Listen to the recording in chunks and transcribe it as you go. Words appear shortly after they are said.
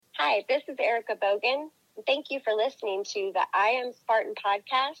Hi, this is Erica Bogan. And thank you for listening to the I Am Spartan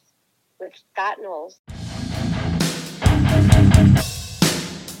podcast with Scott Knowles.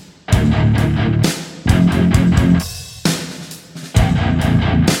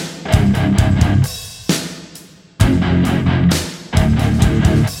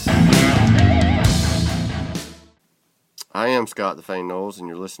 I am Scott the Fane Knowles, and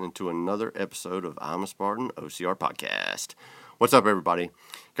you're listening to another episode of I'm a Spartan OCR podcast. What's up, everybody?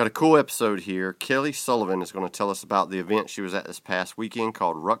 Got a cool episode here. Kelly Sullivan is going to tell us about the event she was at this past weekend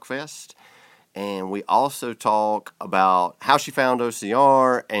called Ruckfest. And we also talk about how she found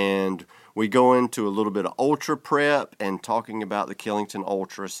OCR, and we go into a little bit of ultra prep and talking about the Killington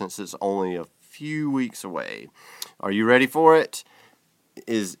Ultra since it's only a few weeks away. Are you ready for it?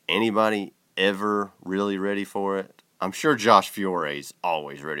 Is anybody ever really ready for it? I'm sure Josh Fiore's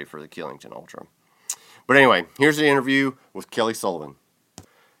always ready for the Killington Ultra. But anyway, here's the interview with Kelly Sullivan.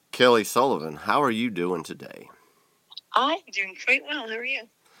 Kelly Sullivan, how are you doing today? I'm doing quite well. How are you?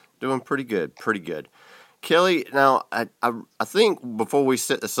 Doing pretty good. Kelly, now, I think before we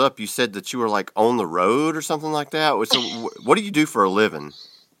set this up, you said that you were like on the road or something like that. So what do you do for a living?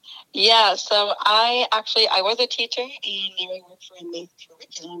 Yeah, so I was a teacher, and now I work for a math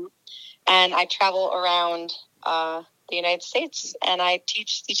curriculum, and I travel around the United States, and I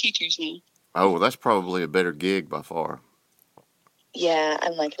teach the teachers now. Oh, well, that's probably a better gig by far. Yeah,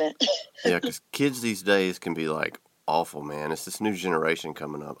 I'm liking it. Yeah, because kids these days can be like awful, man. It's this new generation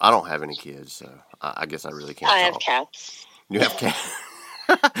coming up. I don't have any kids, so I guess I really can't I talk. have cats. You have cats?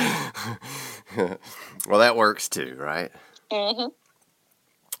 Well, that works too, right? Mm-hmm.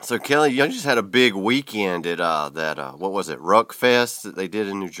 So, Kelly, you just had a big weekend at what was it, Ruckfest that they did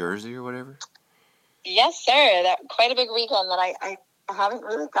in New Jersey or whatever? Yes, sir. That quite a big weekend that I haven't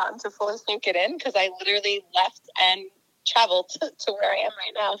really gotten to fully sneak it in because I literally left and traveled to where I am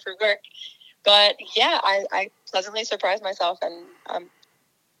right now for work. But yeah, I pleasantly surprised myself, and I'm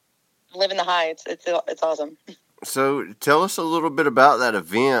living the high. It's awesome. So tell us a little bit about that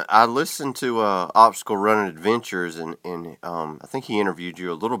event. I listened to Obstacle Running Adventures, and I think he interviewed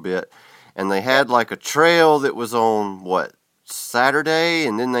you a little bit, and they had like a trail that was on, Saturday,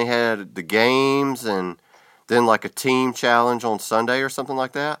 and then they had the games, and then like a team challenge on Sunday or something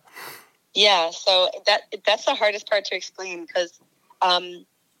like that? Yeah, so that's the hardest part to explain because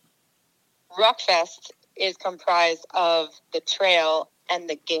Ruckfest is comprised of the trail and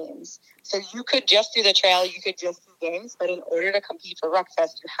the games. So you could just do the trail, you could just do games, but in order to compete for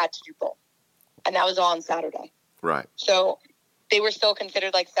Ruckfest, you had to do both. And that was all on Saturday. Right. So they were still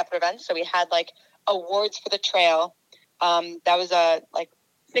considered like separate events. So we had like awards for the trail. That was a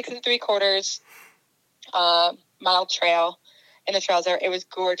 6 3/4 mile trail in the trails there. It was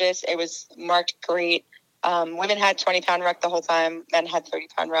gorgeous. It was marked great. Women had 20-pound ruck the whole time. Men had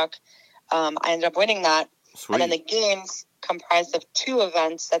 30-pound ruck. I ended up winning that. Sweet. And then the games comprised of 2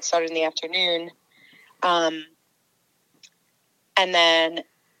 events that started in the afternoon. And then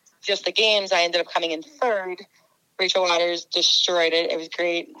just the games, I ended up coming in 3rd. Rachel Waters destroyed it. It was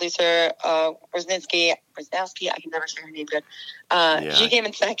great. Lisa Brzezinski, I can never say her name good. She came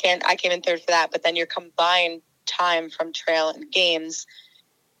in 2nd. I came in 3rd for that. But then your combined time from trail and games,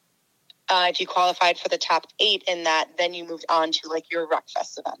 if you qualified for the top 8 in that, then you moved on to like your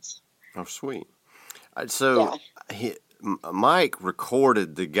Ruckfest events. Oh, sweet. So Mike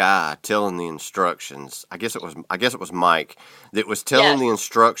recorded the guy telling the instructions. I guess it was Mike that was telling the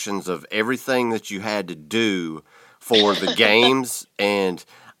instructions of everything that you had to do for the games, and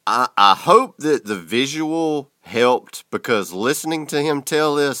I hope that the visual helped, because listening to him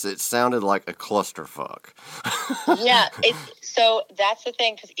tell this, it sounded like a clusterfuck. Yeah, so that's the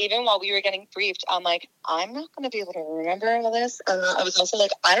thing, because even while we were getting briefed, I'm like, I'm not going to be able to remember all this. I was also like,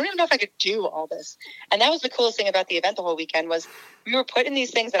 I don't even know if I could do all this. And that was the coolest thing about the event the whole weekend was we were put in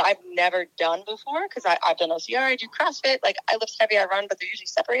these things that I've never done before, because I've done OCR, I do CrossFit, like I lift heavy, I run, but they're usually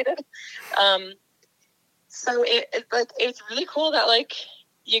separated. So it's really cool that like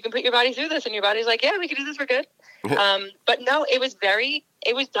you can put your body through this, and your body's like, yeah, we can do this, we're good. But no, it was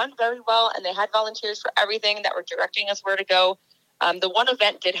done very well, and they had volunteers for everything that were directing us where to go. The one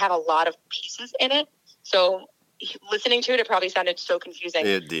event did have a lot of pieces in it, so listening to it probably sounded so confusing.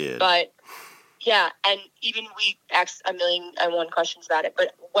 It did. But yeah, and even we asked 1,000,001 questions about it,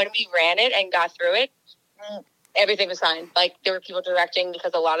 but when we ran it and got through it, everything was fine. Like, there were people directing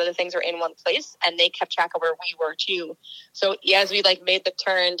because a lot of the things are in one place, and they kept track of where we were too. So as we made the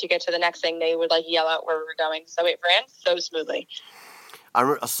turn to get to the next thing, they would yell out where we were going. So it ran so smoothly.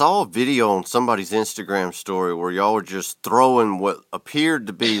 I saw a video on somebody's Instagram story where y'all were just throwing what appeared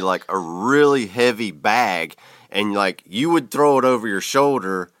to be like a really heavy bag, and you would throw it over your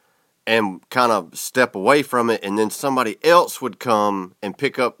shoulder, and kind of step away from it, and then somebody else would come and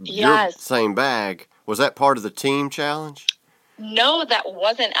pick up your same bag. Was that part of the team challenge? No, that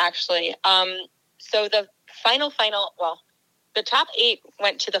wasn't actually. So the final, well, the top 8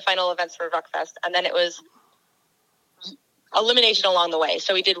 went to the final events for Ruckfest, and then it was elimination along the way.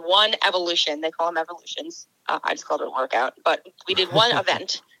 So we did one evolution. They call them evolutions. I just called it a workout, but we did one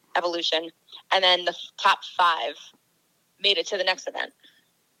event, evolution, and then the top 5 made it to the next event.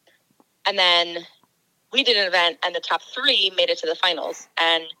 And then we did an event, and the top 3 made it to the finals.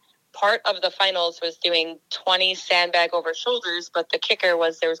 And part of the finals was doing 20 sandbag over shoulders, but the kicker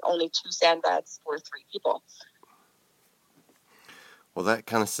was there was only 2 sandbags for 3 people. Well, that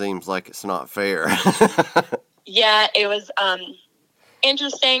kind of seems like it's not fair. Yeah, it was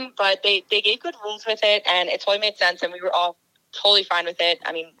interesting, but they gave good rules with it, and it totally made sense, and we were all totally fine with it.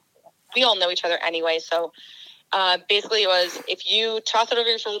 I mean, we all know each other anyway, so basically it was if you toss it over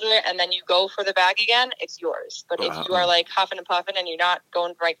your shoulder and then you go for the bag again, it's yours. But if you are like huffing and puffing and you're not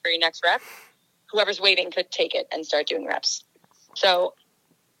going right for your next rep, whoever's waiting could take it and start doing reps. So,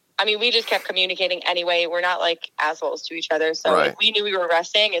 I mean, we just kept communicating anyway. We're not like assholes to each other. So if we knew we were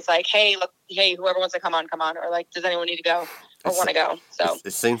resting, it's like, hey, look, hey, whoever wants to come on. Or like, does anyone need to go or want to go? So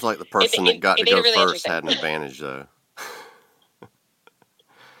it seems like the person that got to go first had an advantage, though.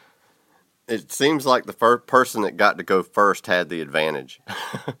 It seems like the first person that got to go first had the advantage.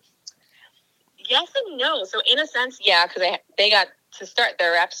 Yes and no. So in a sense, yeah, because they got to start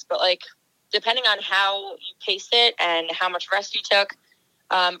their reps, but like depending on how you paced it and how much rest you took,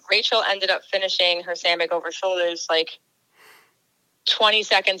 Rachel ended up finishing her sandbag over shoulders like 20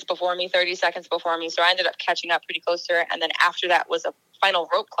 seconds before me, 30 seconds before me. So I ended up catching up pretty close to her. And then after that was a final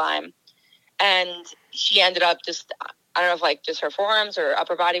rope climb. And she ended up just, I don't know if like just her forearms or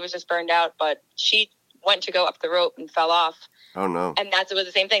upper body was just burned out, but she went to go up the rope and fell off. Oh, no. And it was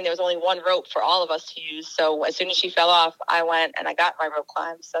the same thing. There was only one rope for all of us to use. So as soon as she fell off, I went and I got my rope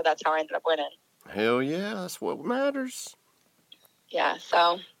climb. So that's how I ended up winning. Hell yeah, that's what matters. Yeah,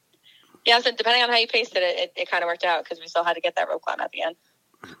 so depending on how you paced it, it kind of worked out because we still had to get that rope climb at the end.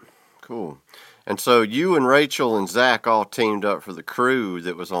 Cool. And so you and Rachel and Zach all teamed up for the crew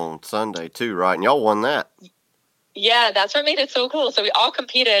that was on Sunday too, right? And y'all won that. Yeah, that's what made it so cool. So we all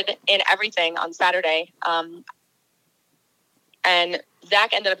competed in everything on Saturday. And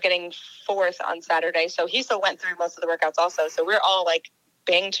Zach ended up getting 4th on Saturday. So he still went through most of the workouts also. So we're all like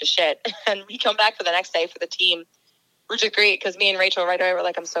banged to shit. And we come back for the next day for the team, which is great because me and Rachel right away were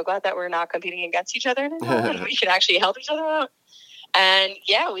like, I'm so glad that we're not competing against each other anymore and we can actually help each other out. And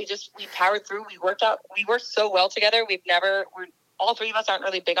yeah, we powered through. We worked so well together. All 3 of us aren't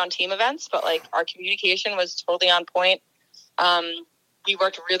really big on team events, but like our communication was totally on point. We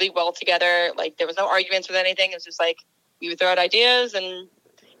worked really well together. Like there was no arguments with anything. It was just like we would throw out ideas, and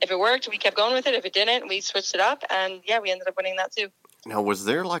if it worked, we kept going with it. If it didn't, we switched it up, and yeah, we ended up winning that too. Now, was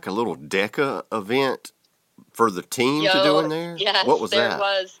there like a little DECA event for the team to do in there? Yes, what was that? There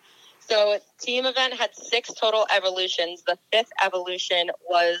was. So team event had 6 total evolutions. The 5th evolution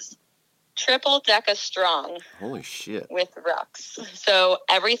was triple DECA strong. Holy shit. With rucks. So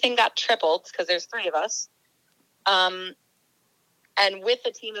everything got tripled because there's 3 of us. And with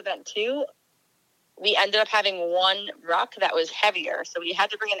the team event too, we ended up having 1 ruck that was heavier. So we had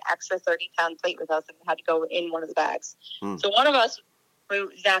to bring an extra 30-pound plate with us and we had to go in one of the bags. So one of us,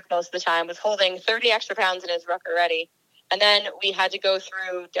 Zach most of the time, was holding 30 extra pounds in his ruck already. And then we had to go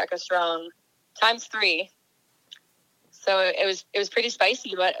through DECA strong times 3. So it was pretty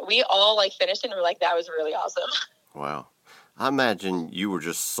spicy, but we all like finished and were like, that was really awesome. Wow. I imagine you were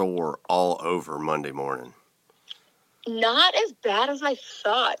just sore all over Monday morning. Not as bad as I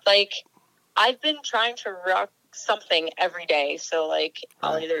thought. Like, I've been trying to ruck something every day. So, like,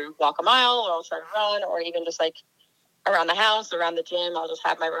 I'll either walk a mile or I'll try to run or even just, like, around the house, around the gym, I'll just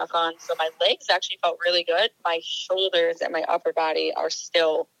have my ruck on. So my legs actually felt really good. My shoulders and my upper body are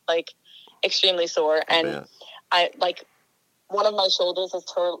still, like, extremely sore. And one of my shoulders is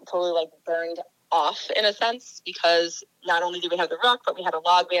totally, like, burned off in a sense because not only did we have the ruck, but we had a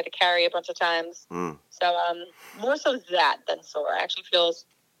log we had to carry a bunch of times. So more so that than sore. I actually feels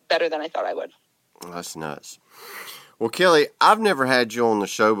better than I thought I would. That's nuts. Well, Kelly, I've never had you on the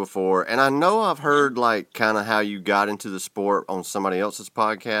show before, and I know I've heard like kind of how you got into the sport on somebody else's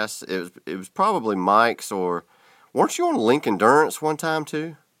podcast. It was probably Mike's, or weren't you on Link Endurance one time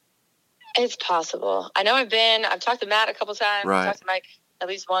too? It's possible. I know I've talked to Matt a couple times. Right. I've talked to Mike at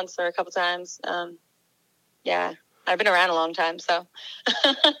least once or a couple times. Yeah, I've been around a long time, so.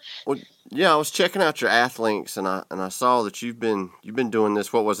 Well, yeah, I was checking out your Athlinks, and I saw that you've been doing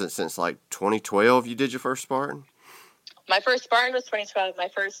this. What was it, since like 2012? You did your first Spartan? My first Spartan was 2012. My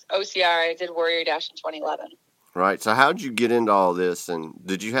first OCR, I did Warrior Dash in 2011. Right. So how did you get into all this? And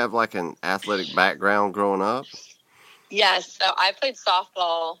did you have like an athletic background growing up? Yes. So I played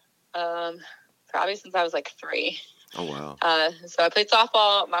softball probably since I was like 3. Oh, wow. So I played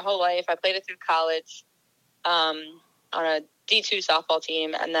softball my whole life. I played it through college on a D2 softball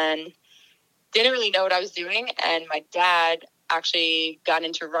team, and then didn't really know what I was doing. And my dad actually got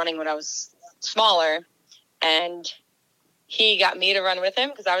into running when I was smaller, and he got me to run with him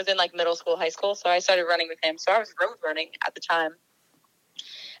because I was in like middle school, high school. So I started running with him. So I was road running at the time.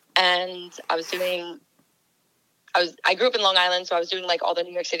 And I grew up in Long Island, so I was doing like all the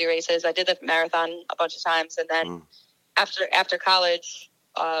New York City races. I did the marathon a bunch of times. And then after college,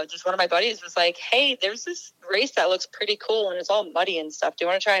 just one of my buddies was like, hey, there's this race that looks pretty cool and it's all muddy and stuff. Do you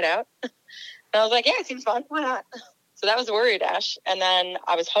want to try it out? And I was like, yeah, it seems fun. Why not? So that was Warrior Dash. And then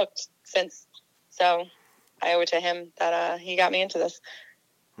I was hooked since. So I owe it to him that he got me into this.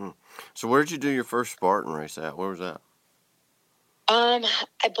 So where did you do your first Spartan race at? Where was that?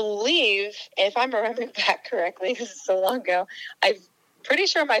 I believe, if I'm remembering back correctly, because it's so long ago, I'm pretty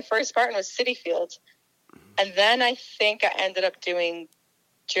sure my first Spartan was City Field. And then I think I ended up doing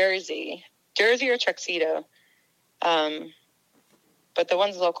Jersey or Tuxedo. But the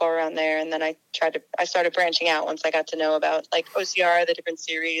ones local around there. And then I started branching out once I got to know about like OCR, the different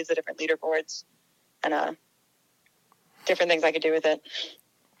series, the different leaderboards, and different things I could do with it.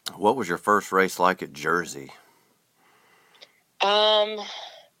 What was your first race like at Jersey?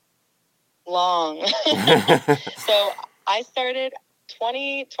 Long. So I started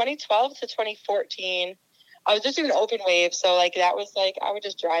 2012 to 2014. I was just doing open wave. So like, that was like, I would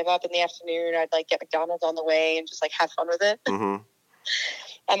just drive up in the afternoon. I'd like get McDonald's on the way and just like have fun with it. Mm-hmm.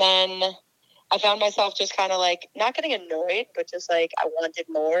 And then I found myself just kind of like not getting annoyed, but just like I wanted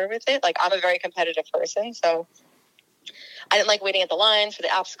more with it. Like I'm a very competitive person. So I didn't like waiting at the lines for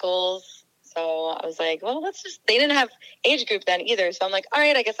the obstacles. So I was like, well, they didn't have age group then either. So I'm like, all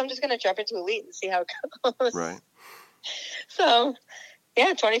right, I guess I'm just going to jump into elite and see how it goes. Right. So yeah,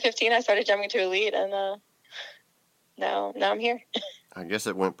 2015, I started jumping to elite, and now I'm here. I guess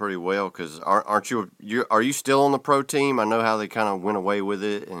it went pretty well because are you still on the pro team? I know how they kind of went away with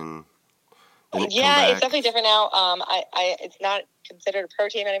it and didn't come back. It's definitely different now. It's not considered a pro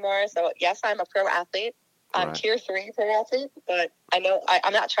team anymore. So yes, I'm a pro athlete. I'm Right. tier 3 pro athlete, but I know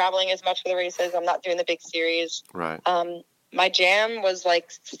I'm not traveling as much for the races. I'm not doing the big series. Right. My jam was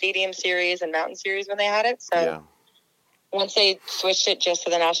like stadium series and mountain series when they had it. So yeah. Once they switched it just to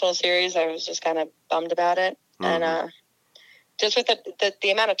the national series, I was just kind of bummed about it. Mm-hmm. And just with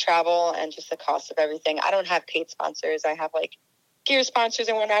the amount of travel and just the cost of everything, I don't have paid sponsors. I have like gear sponsors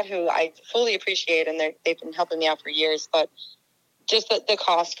and whatnot who I fully appreciate, and they've been helping me out for years. But just the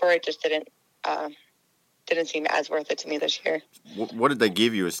cost for it just didn't seem as worth it to me this year. What did they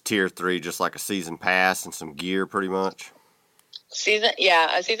give you as tier 3? Just like a season pass and some gear, pretty much.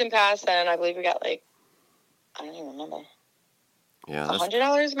 A season pass, and I believe we got like, I don't even remember. Yeah,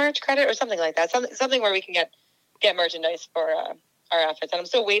 $100 merch credit or something like that. Something where we can get merchandise for our outfits. And I'm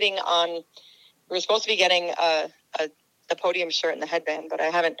still waiting on. We were supposed to be getting the podium shirt and the headband, but I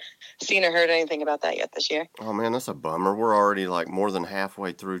haven't seen or heard anything about that yet this year. Oh man, that's a bummer. We're already like more than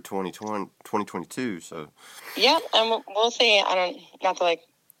halfway through 2022. So. Yeah, and we'll see. Not to like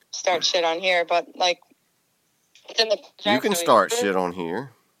start shit on here, but like it's in the. You can start shit on here.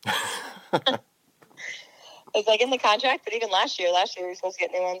 It's like in the contract, but even last year we were supposed to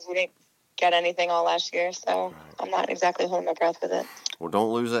get new ones. We didn't get anything all last year, so right. I'm not exactly holding my breath with it. Well,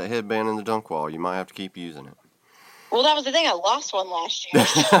 don't lose that headband in the dunk wall. You might have to keep using it. Well, that was the thing. I lost one last year.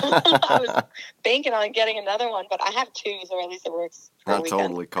 I was banking on getting another one, but I have 2, so at least it works for the weekend.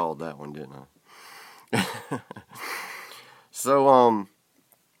 Totally called that one, didn't I? So,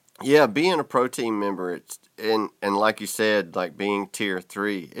 yeah, being a pro team member, and like you said, like being tier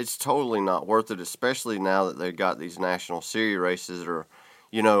 3, it's totally not worth it, especially now that they've got these national series races that are,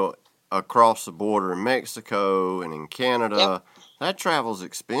 across the border in Mexico and in Canada. Yep. That travel's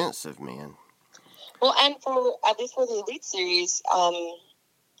expensive, man. Well, and at least for the elite series, there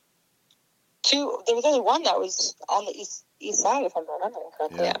was only one that was on the east side, if I'm remembering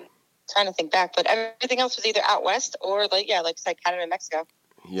correctly. Yeah. I'm trying to think back, but everything else was either out west or like I said, Canada and Mexico.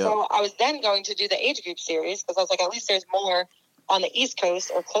 Yep. So I was then going to do the age group series because I was like, at least there's more on the East Coast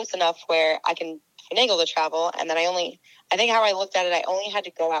or close enough where I can finagle the travel. And then I think how I looked at it, I only had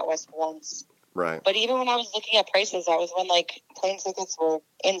to go out west once. Right. But even when I was looking at prices, that was when like plane tickets were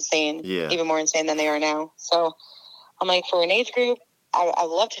insane, yeah. Even more insane than they are now. So I'm like, for an age group, I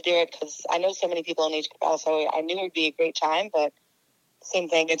love to do it because I know so many people in age group also. I knew it would be a great time, but same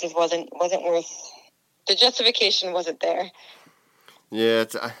thing, it just wasn't worth the justification wasn't there. Yeah,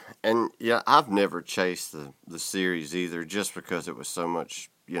 I've never chased the series either, just because it was so much,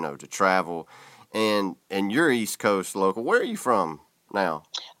 to travel. And you're East Coast local. Where are you from now?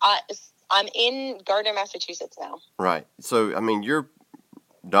 I'm in Gardner, Massachusetts now. Right. So, I mean, you're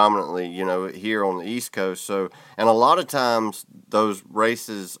dominantly, here on the East Coast. So, and a lot of times those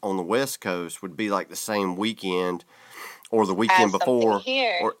races on the West Coast would be like the same weekend or the weekend before.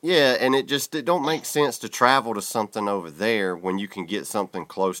 Here. And it don't make sense to travel to something over there when you can get something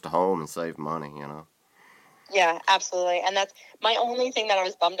close to home and save money, Yeah, absolutely. And that's my only thing that I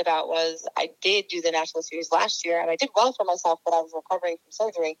was bummed about was I did do the National Series last year and I did well for myself, but I was recovering from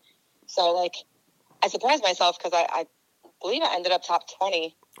surgery. So, I surprised myself because I believe I ended up top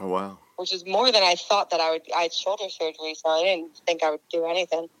 20. Oh, wow. Which is more than I thought that I would. I had shoulder surgery, so I didn't think I would do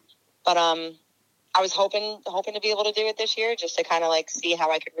anything. But I was hoping to be able to do it this year just to kind of see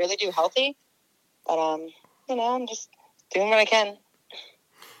how I could really do healthy. But I'm just doing what I can.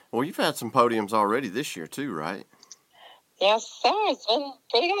 Well, you've had some podiums already this year too, right? Yes, sir. It's been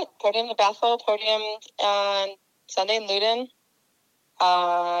pretty good. Podium in Bethel, podium on Sunday in Loudoun.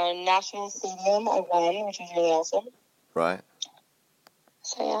 National Stadium I won, which was really awesome. Right.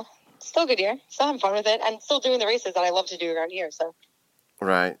 So, yeah, still a good year. Still having fun with it. And still doing the races that I love to do around here. So.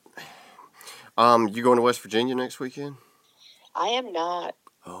 Right. You going to West Virginia next weekend? I am not.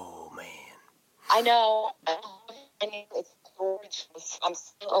 Oh, man. I know. It's gorgeous. I'm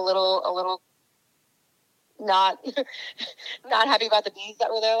still a little not happy about the bees that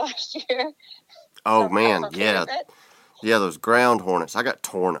were there last year. Oh, man, yeah. Yeah, those ground hornets. I got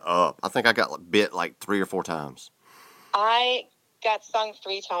torn up. I think I got bit 3 or 4 times. I got stung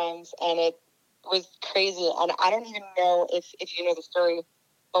 3 times, and it was crazy. And I don't even know if you know the story,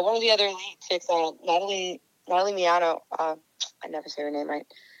 but one of the other elite chicks, Natalie Miano, I never say her name right.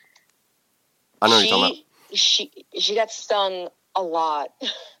 I know what you're talking about. She got stung a lot,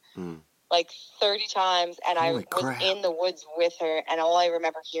 30 times, and Holy I was crap. in the woods with her, and all I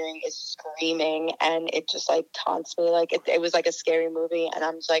remember hearing is screaming, and it just taunts me. It was like a scary movie, and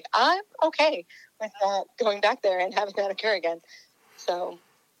I'm just I'm okay with not going back there and having that occur again. So,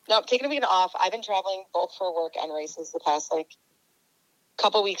 no, I'm taking a weekend off. I've been traveling both for work and races the past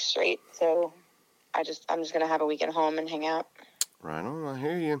couple weeks straight. So I'm just going to have a weekend home and hang out. Right on, I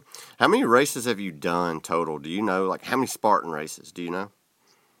hear you. How many races have you done total? Do you know? How many Spartan races? Do you know?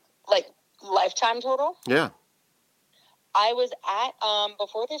 Lifetime total? Yeah. I was at,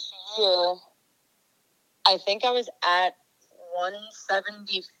 before this year, I think I was at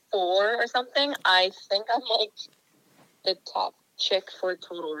 174 or something. I think I'm the top chick for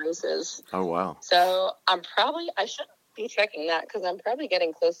total races. Oh, wow. So I should be checking that because I'm probably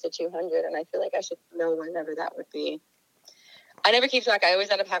getting close to 200, and I feel like I should know whenever that would be. I never keep track. I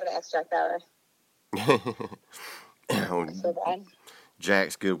always end up having to extract hour. So bad.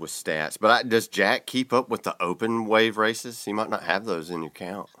 Jack's good with stats, but does Jack keep up with the open wave races? He might not have those in your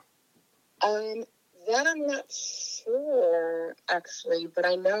count. That I'm not sure, actually, but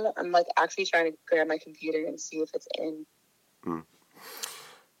I know I'm actually trying to grab my computer and see if it's in.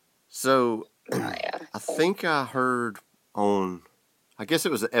 So, yeah. I think I heard I guess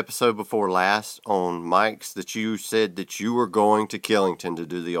it was the episode before last on Mike's that you said that you were going to Killington to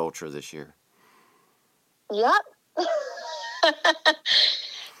do the Ultra this year. Yep.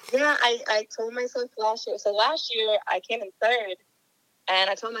 Yeah, I told myself last year. So last year I came in 3rd, and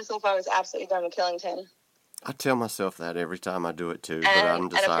I told myself I was absolutely done with Killington. I tell myself that every time I do it too, but I'm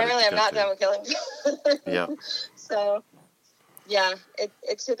decided. And apparently I'm not done with Killington. Yeah. So, yeah, it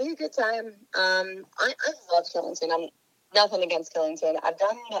should be a good time. I love Killington. I'm nothing against Killington. I've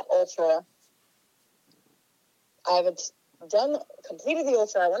done the Ultra. I've completed the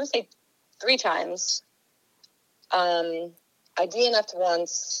Ultra, I want to say 3 times. I DNF'd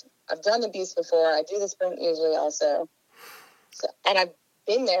once. I've done the Beast before. I do the Sprint usually also. So, and I've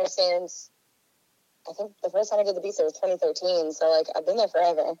been there since, I think the first time I did the Beast was 2013. So, I've been there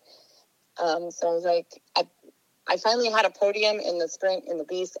forever. So I was I finally had a podium in the Sprint, in the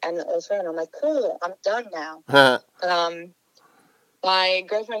Beast, and the Ultra, and I'm cool, I'm done now. My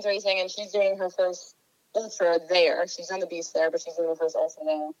girlfriend's racing, and she's doing her first Ultra there. She's done the Beast there, but she's doing her first Ultra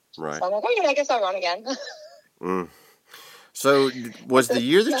there. Right. So I'm okay, I guess I'll run again. So was the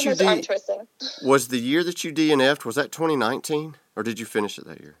year that you DNF'd, was that 2019, or did you finish it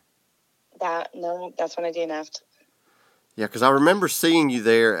that year? No, that's when I DNF'd. Yeah, because I remember seeing you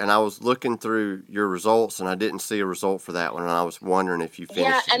there, and I was looking through your results, and I didn't see a result for that one, and I was wondering if you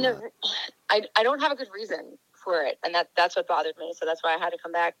finished. Yeah, and I don't have a good reason for it, and that's what bothered me. So that's why I had to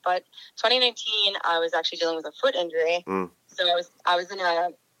come back. But 2019, I was actually dealing with a foot injury, so I was in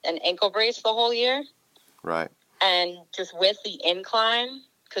an ankle brace the whole year. Right. And just with the incline,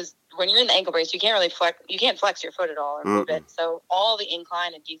 because when you're in the ankle brace, you can't really flex your foot at all or move it. So all the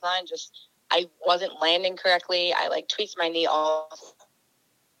incline and decline, I wasn't landing correctly. I like tweaked my knee off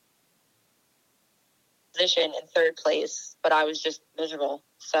position in third place, but I was just miserable.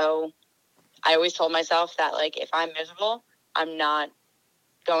 So I always told myself that, like, if I'm miserable, I'm not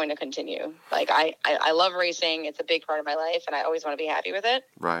going to continue. Like, I love racing. It's a big part of my life, and I always want to be happy with it.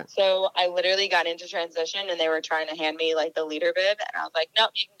 Right. So I literally got into transition, and they were trying to hand me, like, the leader bib, and I was like,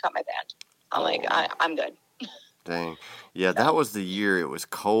 nope, you can cut my band. I'm like, I'm good. Dang. Yeah, that was the year it was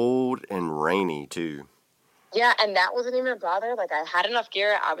cold and rainy, too. Yeah, and that wasn't even a bother. Like, I had enough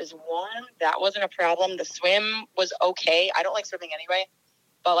gear. I was warm. That wasn't a problem. The swim was okay. I don't like swimming anyway.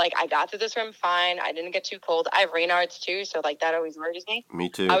 But, like, I got through the swim fine. I didn't get too cold. I have Raynaud's, too, so, like, that always worries me. Me,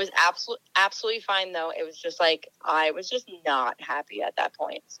 too. I was absolutely fine, though. It was just, like, I was just not happy at that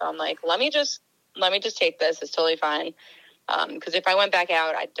point. So I'm like, let me just take this. It's totally fine. Because if I went back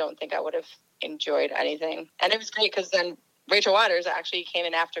out, I don't think I would have enjoyed anything. And it was great because then Rachel Waters actually came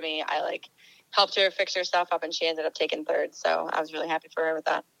in after me. I, like, helped her fix her stuff up, and she ended up taking third. So I was really happy for her with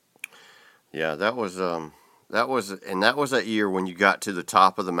that. Yeah, that was that year when you got to the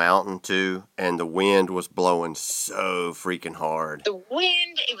top of the mountain too, and the wind was blowing so freaking hard. The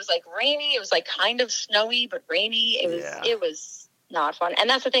wind, it was like rainy. It was like kind of snowy, but rainy. It was not fun. And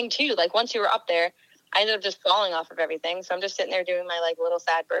that's the thing too. Like, once you were up there, I ended up just falling off of everything. So I'm just sitting there doing my, like, little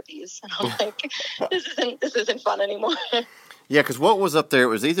sad burpees, and I'm like, this isn't fun anymore. Yeah, because what was up there? It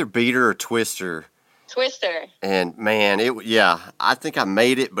was either Beater or Twister. Twister. And man, I think I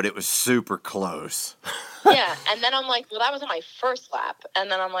made it, but it was super close. Yeah, and then I'm like, well, that was on my first lap, and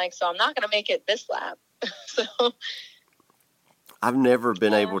then I'm like, so I'm not going to make it this lap. So I've never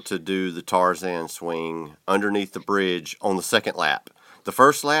been able to do the Tarzan swing underneath the bridge on the second lap. The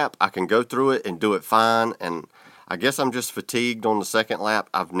first lap, I can go through it and do it fine, and I guess I'm just fatigued on the second lap.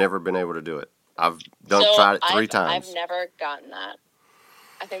 I've never been able to do it. I've tried it three times. I've never gotten that.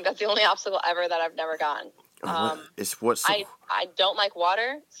 I think that's the only obstacle ever that I've never gotten. I don't like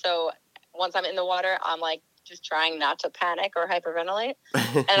water, so once I'm in the water, I'm like just trying not to panic or hyperventilate.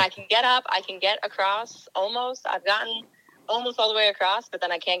 And I can get up, I can get across almost. I've gotten almost all the way across, but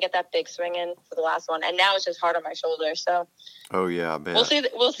then I can't get that big swing in for the last one. And now it's just hard on my shoulder. So, oh yeah, I bet.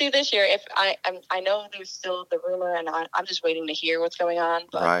 We'll see this year. If I know there's still the rumor, and I'm just waiting to hear what's going on.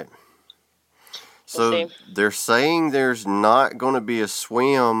 But right. So they're saying there's not going to be a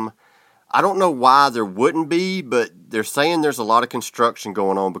swim. I don't know why there wouldn't be, but they're saying there's a lot of construction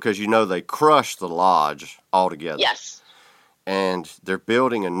going on because, they crushed the lodge altogether. Yes. And they're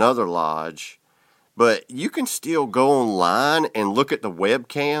building another lodge. But you can still go online and look at the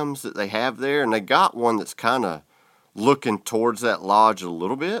webcams that they have there, and they got one that's kind of looking towards that lodge a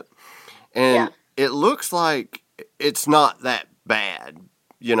little bit. And it looks like it's not that bad.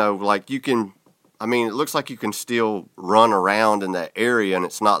 Like it looks like you can still run around in that area, and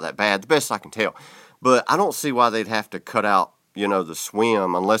it's not that bad, the best I can tell. But I don't see why they'd have to cut out, the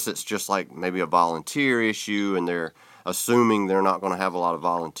swim, unless it's just like maybe a volunteer issue, and they're assuming they're not going to have a lot of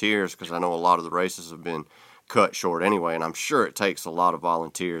volunteers, because I know a lot of the races have been cut short anyway, and I'm sure it takes a lot of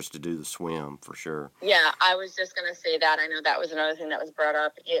volunteers to do the swim, for sure. Yeah, I was just going to say that. I know that was another thing that was brought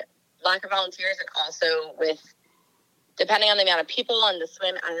up. Lack of volunteers, and also with depending on the amount of people on the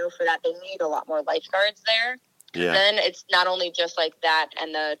swim, I know for that they need a lot more lifeguards there. Yeah. Then it's not only just like that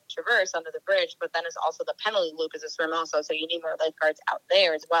and the traverse under the bridge, but then it's also the penalty loop is a swim also, so you need more lifeguards out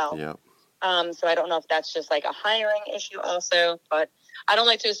there as well. Yeah. So I don't know if that's just like a hiring issue also, but I don't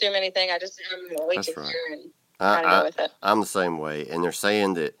like to assume anything. I just wait to hear and kind of go with it. I'm the same way, and they're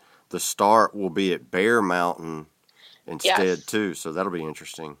saying that the start will be at Bear Mountain instead too, so that'll be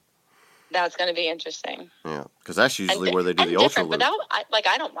interesting. That's going to be interesting. Yeah, because that's usually where they do the ultra loop. But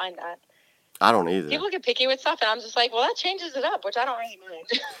I don't mind that. I don't either. People get picky with stuff, and I'm just like, well, that changes it up, which I don't really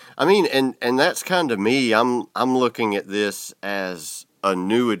mind. I mean, and that's kind of me. I'm looking at this as a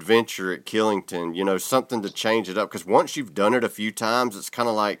new adventure at Killington, something to change it up. Because once you've done it a few times, it's kind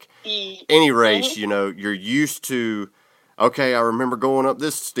of like any race, you're used to, okay, I remember going up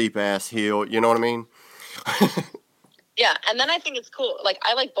this steep-ass hill, you know what I mean? Yeah, and then I think it's cool. Like,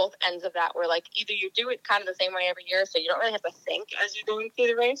 I like both ends of that, where, like, either you do it kind of the same way every year, so you don't really have to think as you're going through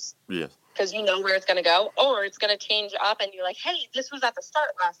the race. Yeah. Because you know where it's going to go, or it's going to change up, and you're like, hey, this was at the start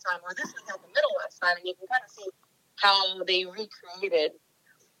last time, or this was at the middle last time, and you can kind of see how they recreated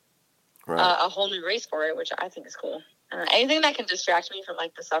a whole new race for it, which I think is cool. Anything that can distract me from,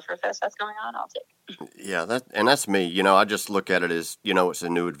 like, the Sufferfest that's going on, I'll take. Yeah, that's me. I just look at it as, it's a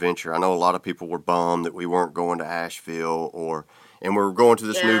new adventure. I know a lot of people were bummed that we weren't going to Asheville or And we're going to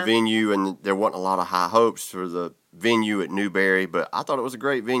this new venue, and there wasn't a lot of high hopes for the venue at Newberry, but I thought it was a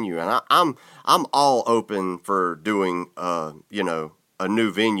great venue, and I'm all open for doing a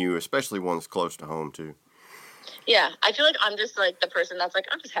new venue, especially one that's close to home too. Yeah, I feel like I'm just like the person that's like,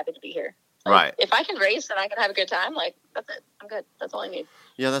 I'm just happy to be here. Like, right. If I can race and I can have a good time, like that's it. I'm good. That's all I need.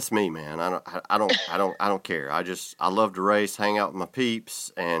 Yeah, that's me, man. I don't care. I love to race, hang out with my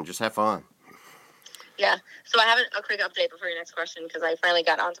peeps, and just have fun. Yeah. So I have a quick update before your next question because I finally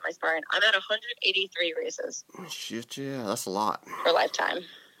got onto my Spartan. I'm at 183 races. Shit, yeah, that's a lot. For lifetime.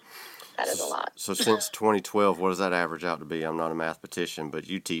 That is a lot. So since 2012, what does that average out to be? I'm not a mathematician, but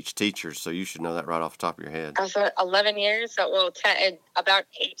you teach teachers, so you should know that right off the top of your head. So 11 years, about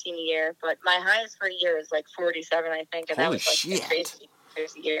 18 a year, but my highest for a year is like 47, I think, and Holy that was like shit. a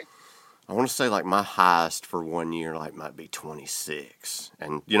crazy year. I want to say like my highest for 1 year might be 26,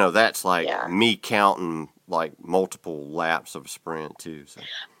 and that's like me counting like multiple laps of a sprint too. So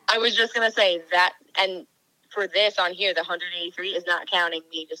I was just gonna say that, and for this on here, the 183 is not counting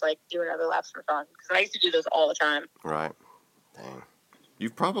me just like doing other laps for fun because I used to do those all the time. Right. Dang.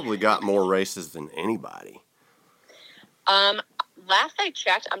 You've probably got more races than anybody. Last I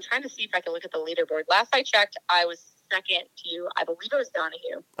checked, I'm trying to see if I can look at the leaderboard. Last I checked, I was second to, I believe it was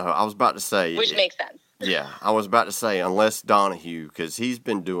Donahue. I was about to say. Which makes sense. Yeah, I was about to say, unless Donahue, because he's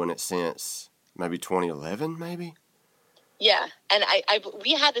been doing it since maybe 2011, maybe? Yeah, and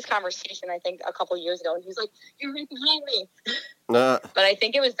we had this conversation, I think, a couple years ago, and he was like, you're right behind me. But I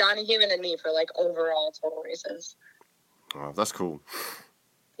think it was Donahue and then me for, like, overall total races. Oh, that's cool.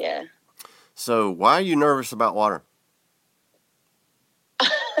 Yeah. So, why are you nervous about water?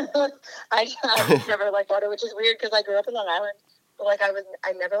 I never liked water, which is weird because I grew up in Long Island. But like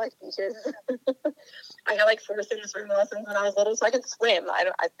I never liked beaches. I got like forced into swimming lessons when I was little, so I can swim. I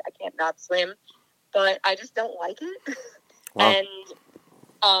can't not swim, but I just don't like it. Wow.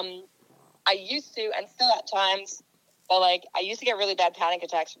 And I used to, and still at times, but like I used to get really bad panic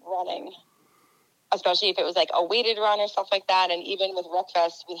attacks running, especially if it was like a weighted run or stuff like that. And even with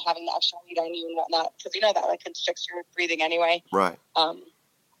Ruckfest, with having the extra weight on you and whatnot, because that like constricts your breathing anyway. Right.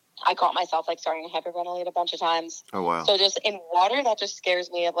 I caught myself like starting to hyperventilate a bunch of times. Oh, wow. So just in water, that just scares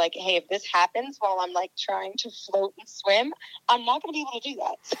me of like, hey, if this happens while I'm like trying to float and swim, I'm not going to be able to do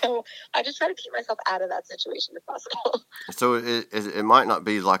that. So I just try to keep myself out of that situation if possible. So it might not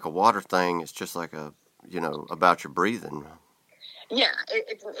be like a water thing. It's just like about your breathing. Yeah,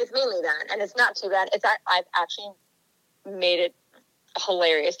 it's mainly that. And it's not too bad. I've actually made it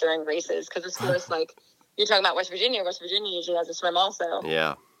hilarious during races because it's first like, you're talking about West Virginia. West Virginia usually has a swim also.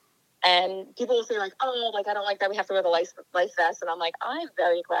 Yeah. And people will say, like, oh, like, I don't like that we have to wear the life vest. And I'm like, I'm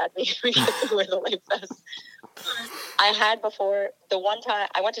very glad we get to wear the life vest. I had before, the one time,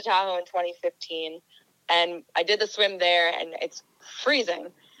 I went to Tahoe in 2015, and I did the swim there, and it's freezing.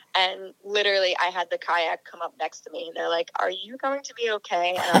 And literally, I had the kayak come up next to me, and they're like, are you going to be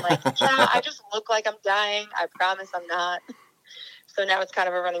okay? And I'm like, yeah, I just look like I'm dying. I promise I'm not. So now it's kind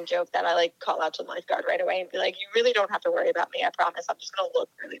of a running joke that I like call out to the lifeguard right away and be like, you really don't have to worry about me. I promise. I'm just going to look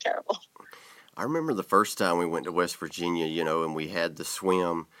really terrible. I remember the first time we went to West Virginia, and we had the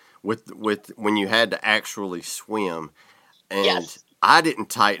swim with when you had to actually swim. And yes. I didn't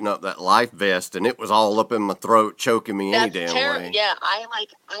tighten up that life vest, and it was all up in my throat, choking me any damn way. Yeah,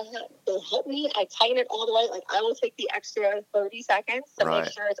 they hit me. I tighten it all the way. Like, I will take the extra 30 seconds to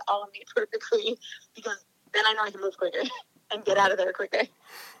make sure it's all on me perfectly because then I know I can move quicker. And get out of there quicker.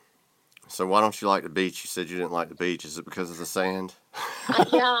 So why don't you like the beach? You said you didn't like the beach. Is it because of the sand?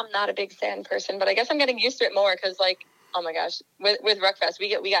 Yeah, I'm not a big sand person, but I guess I'm getting used to it more because, like, oh my gosh, with Ruckfest, we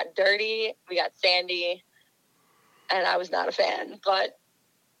got dirty, we got sandy, and I was not a fan, but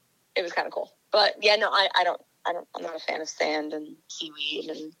it was kind of cool. But yeah, no, I'm not a fan of sand and seaweed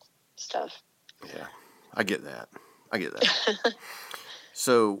and stuff. Yeah, I get that.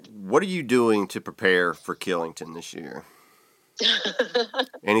 So, what are you doing to prepare for Killington this year?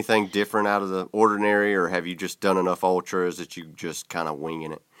 Anything different out of the ordinary, or have you just done enough ultras that you just kind of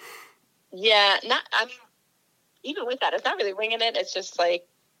winging it? Yeah, even with that, it's not really winging it. It's just like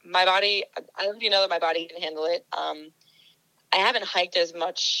my body, I already know that my body can handle it. I haven't hiked as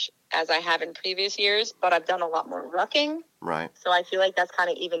much as I have in previous years, but I've done a lot more rucking. Right. So I feel like that's kind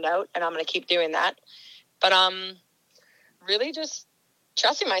of evened out, and I'm going to keep doing that. But really just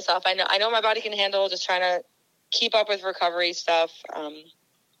trusting myself. I know my body can handle just trying to keep up with recovery stuff.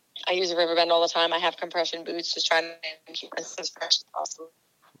 I use a Riverbend all the time. I have compression boots, just trying to keep myself as fresh as possible.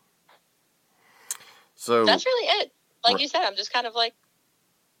 So that's really it. Like you said, I'm just kind of like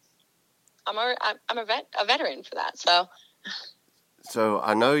I'm a veteran for that. So So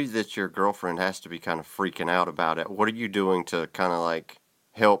I know that your girlfriend has to be kind of freaking out about it. What are you doing to kind of like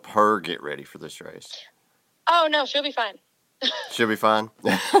help her get ready for this race? Oh, no, she'll be fine. She'll be fine?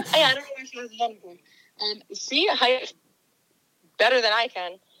 Yeah, I don't know where she was done before. She hikes better than I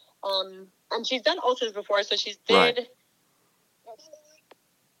can. And she's done ultras before, so she's done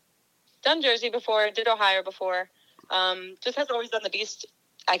Jersey before, did Ohio before. Just has always done the Beast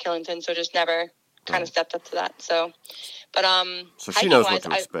at Killington, so just never kind of stepped up to that. So she knows what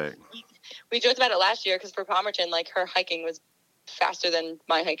to expect. We joked about it last year because for Palmerton, like, her hiking was faster than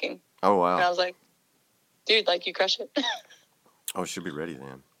my hiking. Oh, wow. And I was like, dude, like, you crush it. Oh, she'll be ready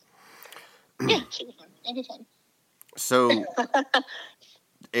then. Yeah, she'll be fine. It'll be fun. So,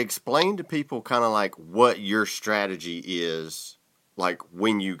 explain to people kind of like what your strategy is, like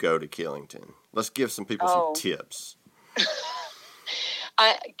when you go to Killington. Let's give some people some tips.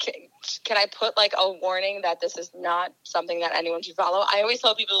 Can I put like a warning that this is not something that anyone should follow? I always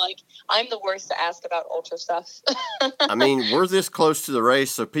tell people, like, I'm the worst to ask about ultra stuff. I mean, we're this close to the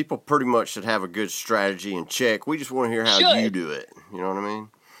race, so people pretty much should have a good strategy and check. We just want to hear how you do it. You know what I mean?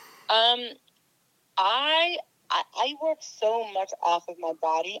 I work so much off of my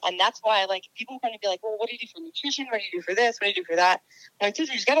body, and that's why, like, people are going to be like, well, what do you do for nutrition? What do you do for this? What do you do for that? I'm like, dude,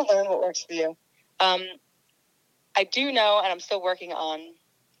 you just got to learn what works for you. I do know, and I'm still working on,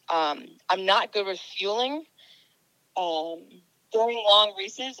 I'm not good with fueling during long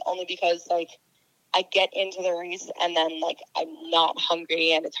races, only because, like, I get into the race and then, like, I'm not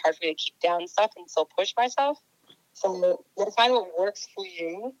hungry and it's hard for me to keep down stuff and still push myself. So you'll find what works for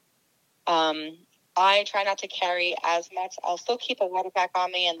you. I try not to carry as much. I'll still keep a water pack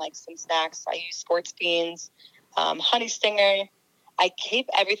on me and, like, some snacks. I use sports beans, honey stinger. I keep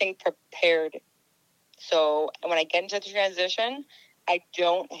everything prepared. So when I get into the transition, I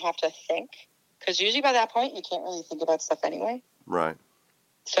don't have to think. Because usually by that point, you can't really think about stuff anyway. Right.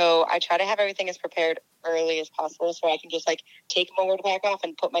 So I try to have everything as prepared early as possible so I can just, like, take my water pack off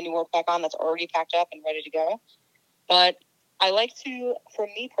and put my new water pack on that's already packed up and ready to go. But I like to, for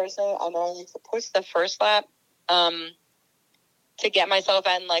me personally, I know I like to push the first lap to get myself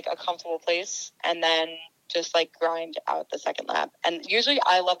in, like, a comfortable place and then just, like, grind out the second lap. And usually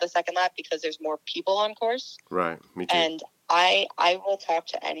I love the second lap because there's more people on course. Right, me too. And I will talk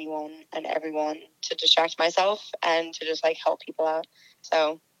to anyone and everyone to distract myself and to just, like, help people out.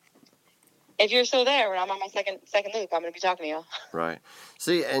 So if you're still there when I'm on my second loop, I'm going to be talking to you. Right.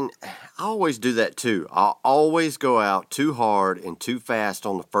 See, and I always do that too. I'll always go out too hard and too fast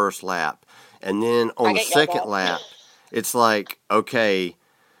on the first lap. And then on the second lap, it's like, okay,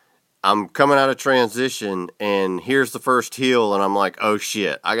 I'm coming out of transition and here's the first hill and I'm like, oh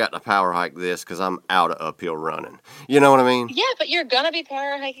shit, I got to power hike this because I'm out of uphill running. You know what I mean? Yeah, but you're going to be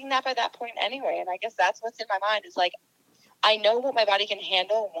power hiking that by that point anyway. And I guess that's what's in my mind is, like, I know what my body can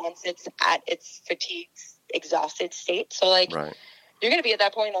handle once it's at its fatigued, exhausted state. So, like, right. You're going to be at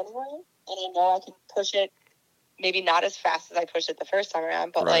that point anyway. And I know I can push it, maybe not as fast as I pushed it the first time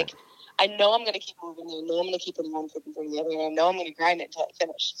around, but, like, I know I'm going to keep moving. I know I'm going to keep it one foot in front of the other. And I know I'm going to grind it until I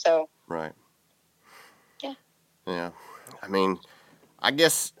finish. So, right. Yeah. Yeah. I mean, I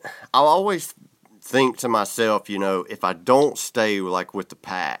guess I'll always think to myself, you know, if I don't stay, like, with the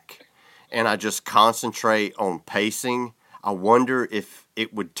pack and I just concentrate on pacing, I wonder if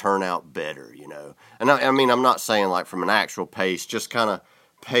it would turn out better, you know. And I mean, I'm not saying, like, from an actual pace, just kind of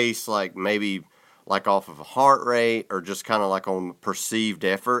pace, like, maybe, like, off of a heart rate or just kind of, like, on perceived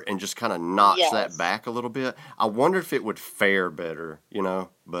effort and just kind of notch that back a little bit. I wonder if it would fare better, you know.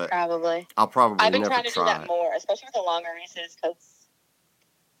 But probably. I've been trying to do that more, especially with the longer races, because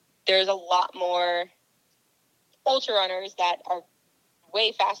there's a lot more ultra runners that are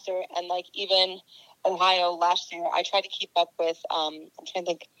way faster. And, like, even Ohio last year, I tried to keep up with, I'm trying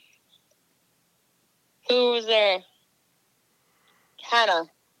to think, who was there? Hannah.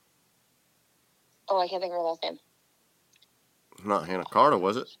 Oh, I can't think of her last name. Not Hannah Carter,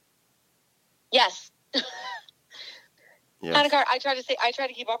 was it? Yes. Yes. Hannah Carter, I tried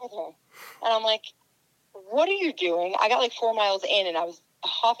to keep up with her. And I'm like, what are you doing? I got, like, 4 miles in, and I was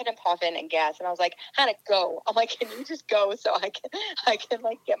huffing and puffing and gas, and I was like, Hannah, go. I'm like, can you just go so I can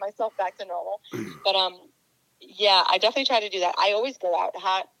like get myself back to normal? But yeah, I definitely try to do that. I always go out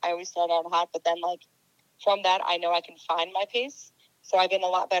hot. I always start out hot, but then, like, from that, I know I can find my pace. So I've been a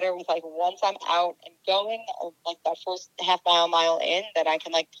lot better with, like, once I'm out and going, or, like, that first mile in, that I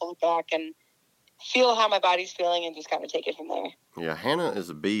can, like, pull it back and feel how my body's feeling and just kind of take it from there. Yeah, Hannah is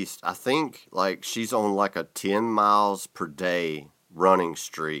a beast. I think, like, she's on, like, a 10 miles per day running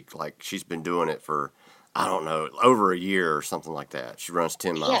streak. Like, she's been doing it for, I don't know, over a year or something like that. She runs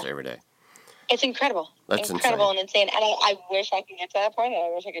 10 miles every day. It's incredible. That's incredible insane. And insane. And I wish I could get to that point.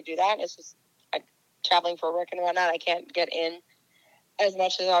 I wish I could do that. It's just traveling for work and whatnot. I can't get in as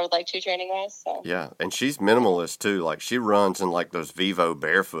much as I would like to training-wise. So. Yeah, and she's minimalist, too. Like, she runs in, like, those Vivo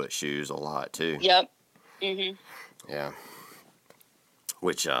barefoot shoes a lot, too. Yep. Mm-hmm. Yeah.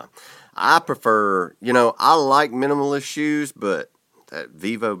 Which, I prefer, you know, I like minimalist shoes, but that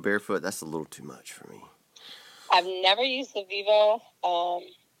Vivo barefoot, that's a little too much for me. I've never used the Vivo.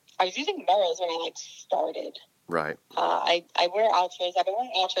 I was using Merrell's when I started. Right. I wear Altras. I've been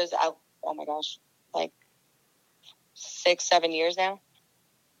wearing Altras out. Oh my gosh, like 6-7 years now.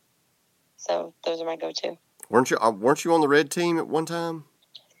 So those are my go-to. Weren't you on the red team at one time?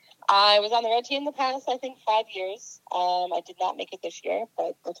 I was on the red team the past, I think, 5 years. I did not make it this year,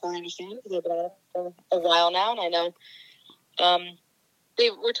 but I totally understand because I've been on it for a while now, and I know they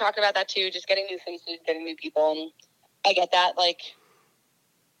were talking about that too, just getting new faces, getting new people, and I get that. Like,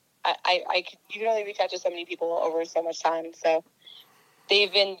 you can only reach out to so many people over so much time, so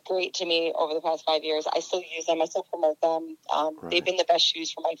they've been great to me over the past 5 years. I still use them. I still promote them. Right. They've been the best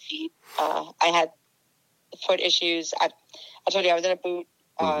shoes for my feet. I had foot issues. I told you I was in a boot.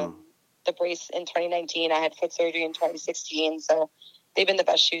 The brace in 2019. I had foot surgery in 2016. So they've been the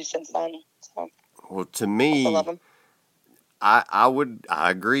best shoes since then. So, well, to me, I love them.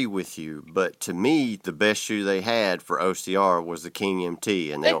 I agree with you, but to me, the best shoe they had for OCR was the King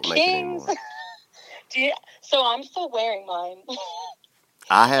MT, and they don't make it anymore. So I'm still wearing mine.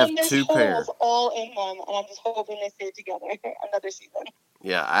 I have and there's 2 holes pairs. all in them, and I'm just hoping they stay together another season.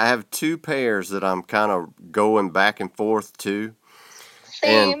 Yeah, I have 2 pairs that I'm kind of going back and forth to.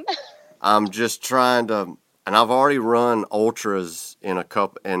 Same. And I'm just trying to, and I've already run ultras in a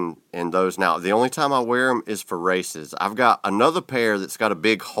couple in those now. The only time I wear them is for races. I've got another pair that's got a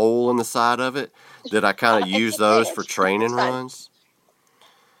big hole in the side of it that I kind of use those for training runs.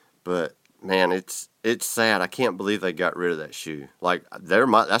 But man, it's sad. I can't believe they got rid of that shoe. Like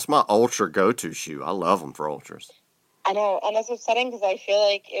that's my ultra go-to shoe. I love them for ultras. I know, and it's upsetting because I feel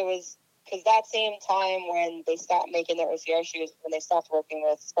like it was because that same time when they stopped making their OCR shoes, when they stopped working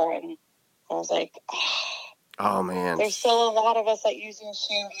with Spartan, I was like, oh man, there's still a lot of us that use your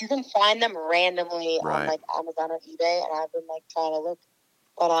shoe. You can find them randomly on like Amazon or eBay, and I've been like trying to look.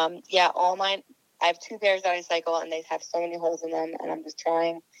 But yeah, all mine. I have 2 pairs that I cycle, and they have so many holes in them, and I'm just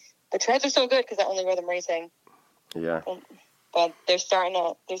trying. The treads are so good because I only wear them racing. Yeah. But they're starting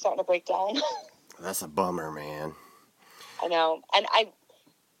to break down. That's a bummer, man. I know, and I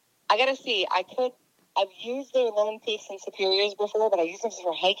gotta see. I've used their Lone Peaks and Superiors before, but I use them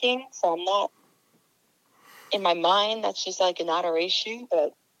for hiking, so I'm not. In my mind, that's just like not a race shoe,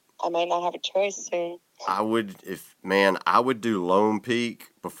 but I might not have a choice soon. I would do Lone Peak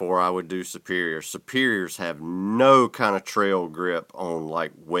before I would do Superior. Superiors have no kind of trail grip on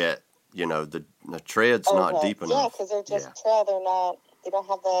like wet. You know, the tread's not deep enough. Yeah, because they're just trail. They don't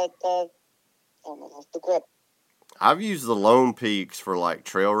have the grip. I've used the Lone Peaks for like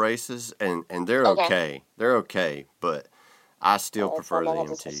trail races, and they're okay. They're okay, but I still prefer the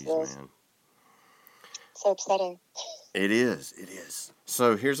MTs, man. So upsetting. It is.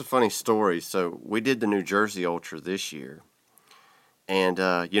 So here's a funny story. So we did the New Jersey Ultra this year, and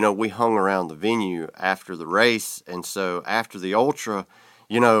we hung around the venue after the race, and so after the Ultra,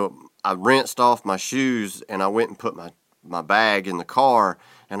 I rinsed off my shoes, and I went and put my bag in the car,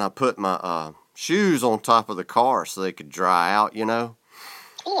 and I put my shoes on top of the car so they could dry out, Yeah.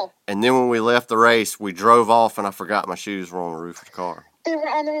 And then when we left the race, we drove off, and I forgot my shoes were on the roof of the car. They were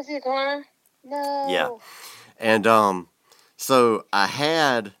on the roof of your car? No. Yeah. And so I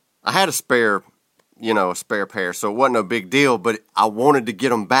had a spare pair, so it wasn't no big deal, but I wanted to get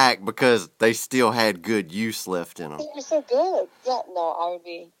them back because they still had good use left in them. They were so good. Yeah, no, I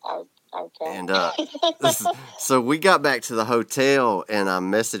would care. And so we got back to the hotel, and I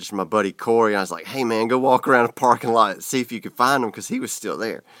messaged my buddy Corey. I was like, hey, man, go walk around the parking lot and see if you could find them, because he was still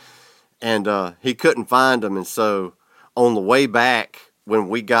there. And he couldn't find them, and so on the way back, when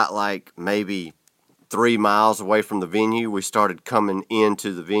we got like maybe 3 miles away from the venue, we started coming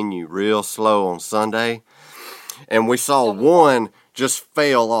into the venue real slow on Sunday, and we saw one just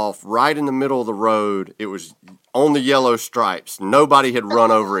fell off right in the middle of the road. It was on the yellow stripes. Nobody had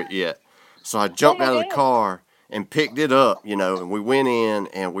run over it yet. So I jumped out of the car and picked it up, and we went in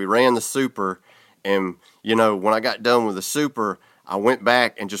and we ran the super, and when I got done with the super, I went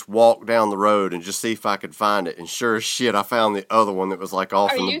back and just walked down the road and just see if I could find it. And sure as shit, I found the other one that was like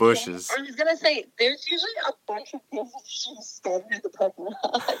off in the bushes. I was going to say, there's usually a bunch of people standing in the parking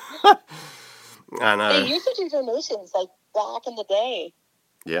lot. I know. They used to do donations like back in the day.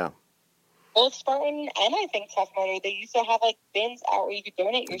 Yeah. both Spartan and I think Tough Mudder, they used to have like bins out where you could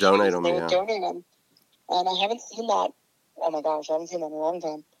donate your donate shoes. Them, they yeah. would donate them. And I haven't seen that. Oh my gosh, I haven't seen that in a long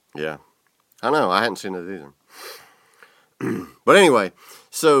time. Yeah. I know, I hadn't seen it either. But anyway,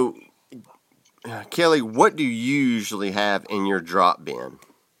 so Kelly, what do you usually have in your drop bin?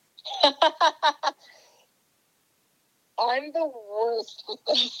 I'm the worst with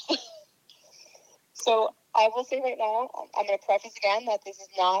this. So I will say right now, I'm going to preface again that this is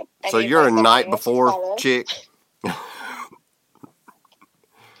not. So you're a night before chick.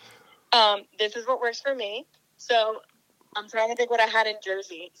 This is what works for me. So I'm trying to think what I had in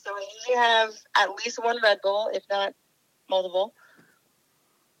Jersey. So I usually have at least one Red Bull, if not multiple.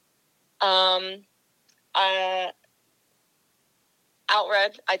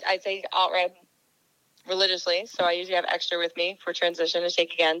 Out-Red. I say Out-Red religiously, so I usually have extra with me for transition to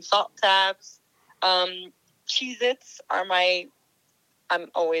take again. Salt tabs. Cheez-Its are I'm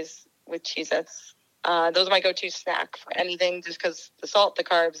always with Cheez-Its. Those are my go-to snack for anything, just because the salt, the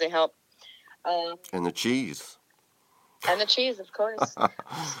carbs, they help. And the cheese. And the cheese, of course.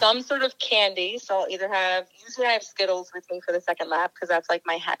 Some sort of candy. So I'll usually I have Skittles with me for the second lap, because that's like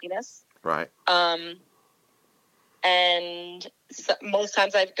my happiness. Right. And most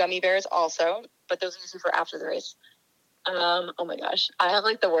times I have gummy bears also, but those are usually for after the race. Oh my gosh. I have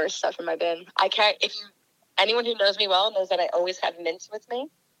like the worst stuff in my bin. Anyone who knows me well knows that I always have mints with me.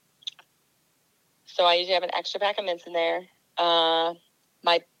 So I usually have an extra pack of mints in there.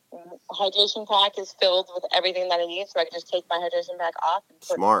 My hydration pack is filled with everything that I need, so I can just take my hydration pack off and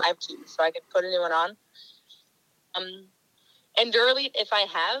Smart. I have two, so I can put a new one on. Endurelite, if I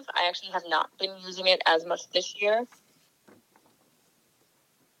actually have not been using it as much this year.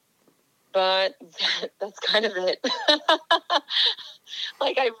 But that's kind of it.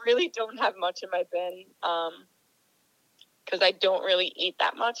 Like, I really don't have much in my bin, because I don't really eat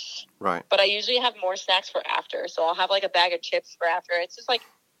that much. Right. But I usually have more snacks for after. So I'll have like a bag of chips for after. It's just like,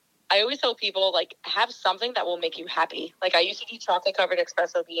 I always tell people, like, have something that will make you happy. Like, I used to eat chocolate-covered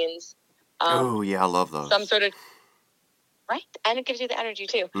espresso beans. Oh, yeah, I love those. Some sort of, right? And it gives you the energy,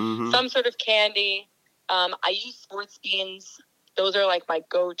 too. Mm-hmm. Some sort of candy. I use sports beans. Those are, like, my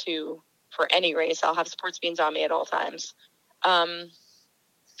go-to for any race. I'll have sports beans on me at all times. And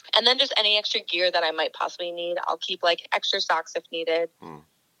then just any extra gear that I might possibly need. I'll keep, like, extra socks if needed.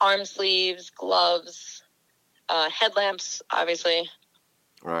 Arm sleeves, gloves, headlamps, obviously.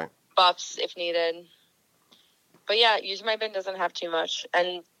 Right. Buffs if needed. But yeah, usually my bin doesn't have too much.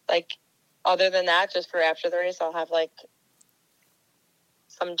 And like, other than that, just for after the race, I'll have like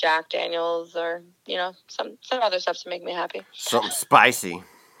some Jack Daniels or, some other stuff to make me happy. Something spicy.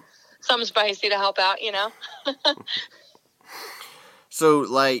 Something spicy to help out, So,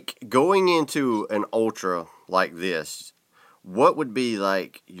 like, going into an ultra like this, what would be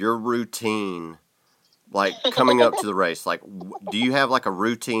like your routine? Like, coming up to the race, like, do you have, like, a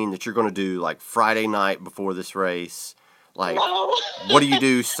routine that you're going to do, like, Friday night before this race? Like, no. What do you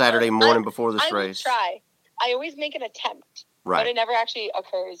do Saturday morning before this race? I try. I always make an attempt. Right. But it never actually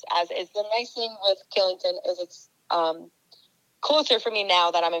occurs as is. The nice thing with Killington is it's closer for me now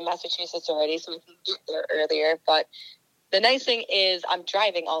that I'm in Massachusetts already, so we can get there earlier. But the nice thing is I'm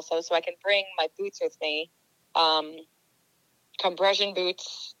driving also, so I can bring my boots with me. Compression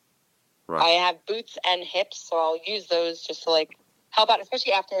boots. Right. I have boots and hips, so I'll use those just to, like, help out,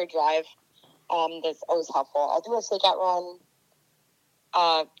 especially after a drive. That's always helpful. I'll do a stakeout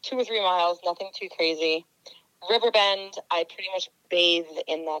run, 2 or 3 miles, nothing too crazy. Riverbend, I pretty much bathe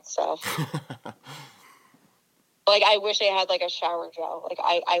in that stuff. Like, I wish I had, like, a shower gel. Like,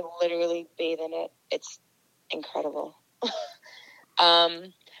 I literally bathe in it. It's incredible. But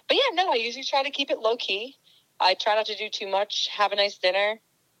yeah, no, I usually try to keep it low-key. I try not to do too much, have a nice dinner.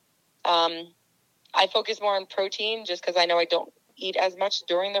 I focus more on protein just because I know I don't eat as much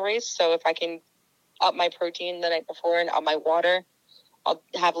during the race. So if I can up my protein the night before and up my water, I'll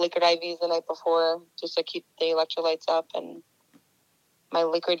have liquid IVs the night before just to keep the electrolytes up and my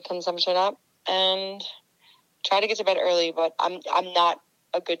liquid consumption up, and try to get to bed early. But I'm not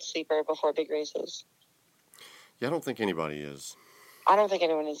a good sleeper before big races. Yeah, I don't think anybody is. I don't think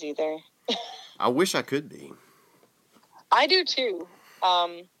anyone is either. I wish I could be. I do too.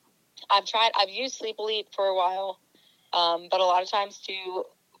 I've used Sleep Elite for a while, but a lot of times too,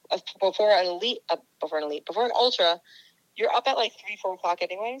 before an ultra, you're up at like 3-4 o'clock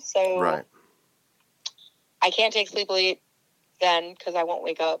anyway. So right. I can't take Sleep Elite then because I won't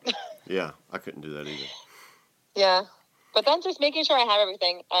wake up. Yeah, I couldn't do that either. Yeah, but then just making sure I have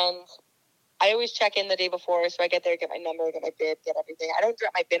everything, and I always check in the day before, so I get there, get my number, get my bib, get everything. I don't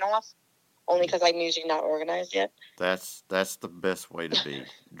drop my bin off. only because I'm usually not organized yet. That's the best way to be.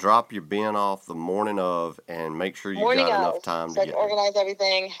 Drop your bin off the morning of and make sure you got enough time to get organize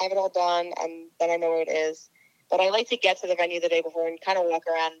everything, have it all done, and then I know where it is. But I like to get to the venue the day before and kind of walk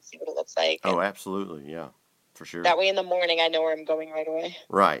around and see what it looks like. Oh, absolutely, yeah, for sure. That way in the morning I know where I'm going right away.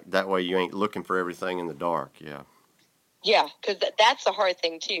 Right, that way you ain't looking for everything in the dark, yeah. Yeah, because that's the hard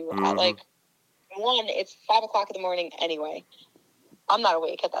thing, too. Mm-hmm. Like, one, it's 5 o'clock in the morning anyway. I'm not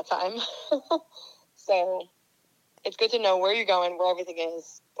awake at that time. So it's good to know where you're going, where everything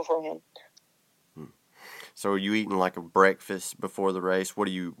is beforehand. So are you eating like a breakfast before the race? Are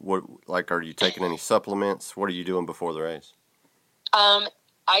you taking any supplements? What are you doing before the race?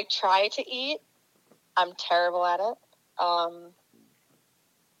 I try to eat. I'm terrible at it. I'm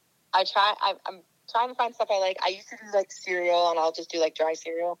trying to find stuff I like. I used to do like cereal, and I'll just do like dry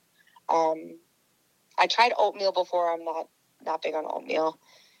cereal. I tried oatmeal before. I'm not big on oatmeal.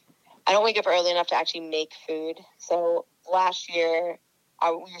 I don't wake up early enough to actually make food. So last year,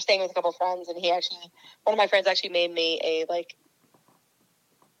 we were staying with a couple of friends, and one of my friends actually made me a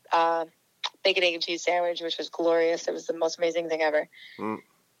bacon, egg, and cheese sandwich, which was glorious. It was the most amazing thing ever. Mm.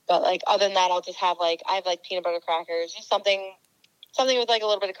 But like other than that, I'll just have I have like peanut butter crackers, just something with like a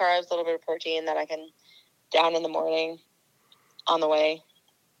little bit of carbs, a little bit of protein that I can down in the morning on the way,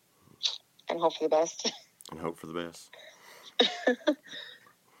 and hope for the best. And hope for the best.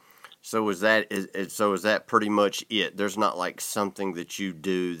 So is that pretty much it? There's not like something that you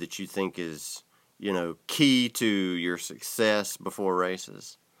do that you think is, key to your success before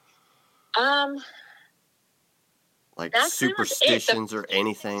races? Like superstitions or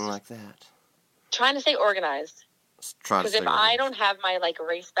anything like that? Trying to stay organized. Because if I don't have my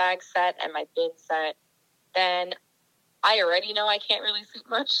race bag set and my bin set, then I already know I can't really sleep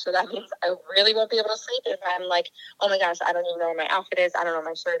much. So that means I really won't be able to sleep if I'm like, oh my gosh, I don't even know where my outfit is. I don't know where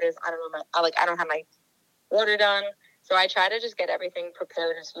my shirt is. I don't have my order done. So I try to just get everything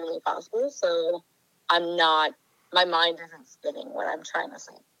prepared as soon as possible. So my mind isn't spinning when I'm trying to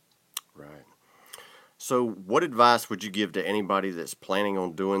sleep. Right. So what advice would you give to anybody that's planning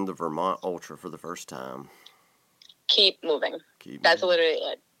on doing the Vermont Ultra for the first time? Keep moving. That's literally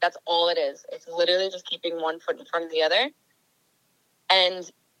it. That's all it is. It's literally just keeping one foot in front of the other.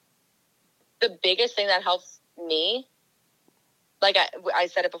 And the biggest thing that helps me, like I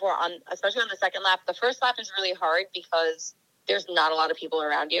said it before, especially on the second lap, the first lap is really hard because there's not a lot of people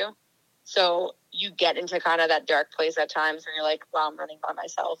around you. So you get into kind of that dark place at times where you're like, well, I'm running by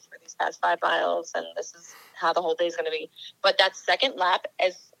myself for these past 5 miles, and this is how the whole day is going to be. But that second lap,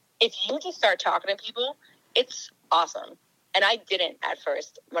 if you just start talking to people, it's awesome. And I didn't at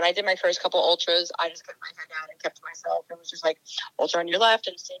first. When I did my first couple ultras, I just kept my head down and kept to myself. It was just like, ultra on your left,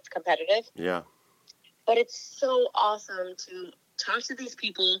 and it's competitive. Yeah. But it's so awesome to talk to these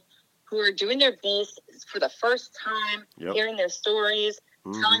people who are doing their best for the first time, hearing their stories,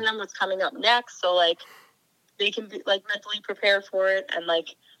 telling them what's coming up next. So, they can be, mentally prepared for it. And,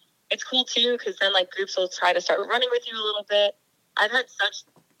 it's cool, too, because then, groups will try to start running with you a little bit. I've had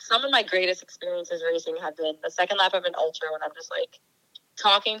some of my greatest experiences racing have been the second lap of an ultra when I'm just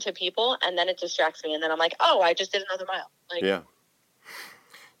talking to people, and then it distracts me, and then I'm like, oh, I just did another mile.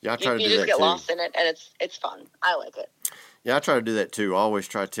 Yeah, I try to do that too. You just get lost in it, and it's fun. I like it. Yeah, I try to do that too. I always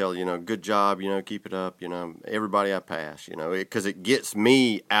try to tell, good job, keep it up, everybody I pass, because it gets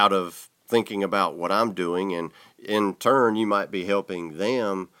me out of thinking about what I'm doing, and in turn, you might be helping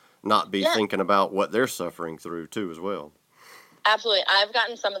them not be thinking about what they're suffering through too as well. Absolutely. I've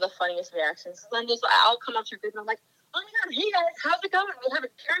gotten some of the funniest reactions. Then I'll come up to your group and I'm like, oh my God, hey guys, how's it going? We have a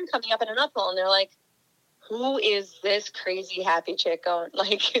turn coming up in an uphill. And they're like, who is this crazy happy chick going through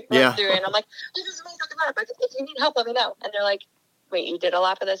it? And I'm like, this is amazing. If you need help, let me know. And they're like, wait, you did a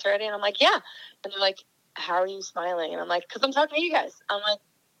lap of this already? And I'm like, yeah. And they're like, how are you smiling? And I'm like, because I'm talking to you guys. I'm like,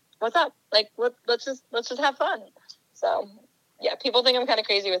 what's up? Let's just have fun. So yeah, people think I'm kind of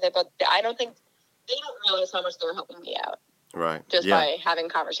crazy with it, but I don't think they don't realize how much they're helping me out. Right. Just by having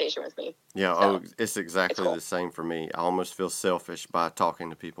conversation with me. Yeah. So, it's exactly the same for me. I almost feel selfish by talking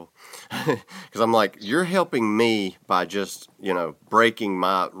to people because I'm like, you're helping me by just, breaking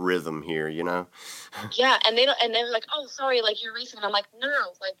my rhythm here, Yeah. And they're like, oh, sorry, you're racing. And I'm like, no,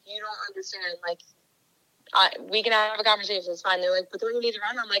 you don't understand. We can have a conversation. It's fine. They're like, but don't you need to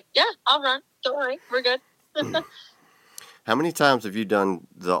run? I'm like, yeah, I'll run. Don't worry. We're good. How many times have you done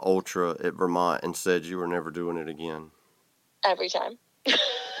the ultra at Vermont and said you were never doing it again? Every time.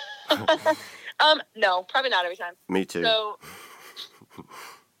 No, probably not every time. Me too. So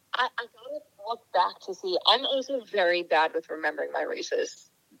I gotta look back to see. I'm also very bad with remembering my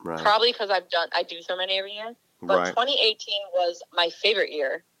races. Right. Probably because I do so many every year. But 2018 was my favorite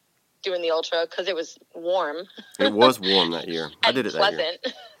year doing the ultra because it was warm. It was warm that year. I did it that year.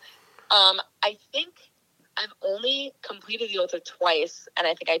 I think I've only completed the ultra twice, and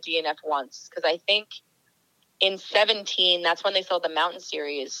I think I DNF'd once because I think in 2017 that's when they sold the mountain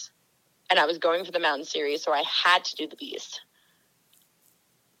series, and I was going for the mountain series, so I had to do the beast.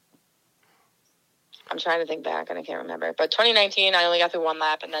 I'm trying to think back, and I can't remember. But 2019, I only got through one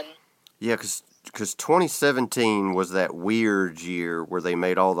lap, and then... Yeah, because 2017 was that weird year where they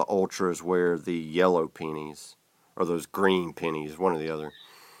made all the ultras wear the yellow pennies, or those green pennies, one or the other.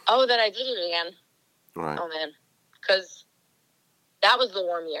 Oh, then I did it again. Right. Oh, man. Because that was the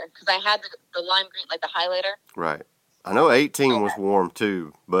warm year, because I had the lime green, like the highlighter. Right. I know 18 was warm,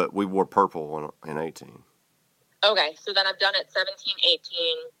 too, but we wore purple in 18. Okay, so then I've done it 17, 18...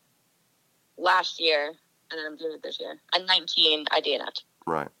 last year, and then I'm doing it this year. And 19, I DNF'd.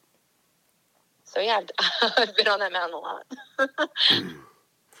 Right. So, yeah, I've been on that mountain a lot.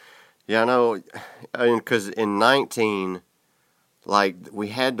 Yeah, I know. Because in 19, like, we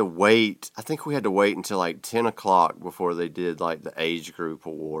had to wait. I think we had to wait until, like, 10 o'clock before they did, like, the age group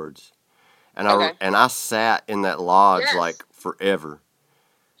awards. And I sat in that lodge, like, forever.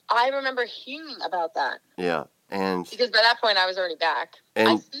 I remember hearing about that. Yeah. And because by that point, I was already back. And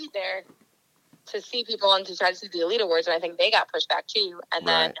I stayed there to see people and to try to see the Elite Awards, and I think they got pushed back too. And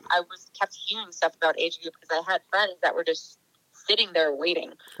then I kept hearing stuff about age group because I had friends that were just sitting there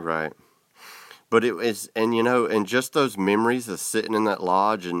waiting. Right. But it was, and and just those memories of sitting in that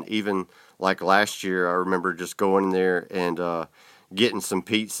lodge, and even like last year, I remember just going in there and getting some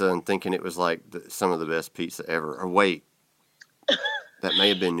pizza and thinking it was like some of the best pizza ever. Or wait, that may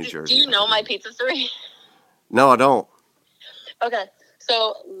have been New Jersey. Do you know my pizza story? No, I don't. Okay,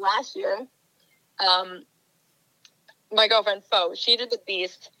 so last year, my girlfriend, Fo, she did the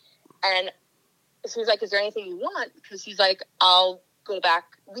beast, and she was like, is there anything you want? Because she's like, I'll go back.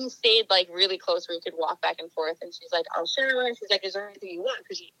 We stayed, like, really close where we could walk back and forth, and she's like, I'll share. And she's like, is there anything you want?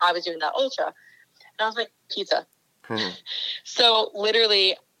 Because I was doing that ultra. And I was like, pizza. So,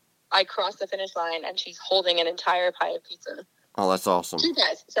 literally, I crossed the finish line, and she's holding an entire pie of pizza. Oh, that's awesome. 2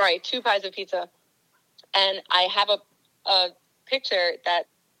 pies of pizza. And I have a picture that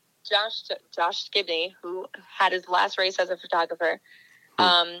Josh Gibney, who had his last race as a photographer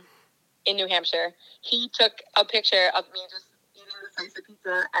in New Hampshire, he took a picture of me just eating the slice of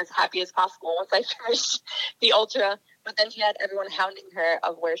pizza as happy as possible once I finished the ultra. But then she had everyone hounding her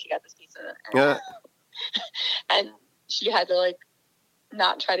of where she got this pizza. And she had to, like,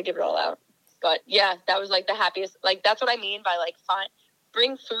 not try to give it all out. But, yeah, that was, like, the happiest. Like, that's what I mean by, like,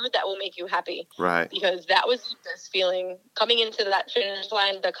 bring food that will make you happy. Right. Because that was the best feeling. Coming into that finish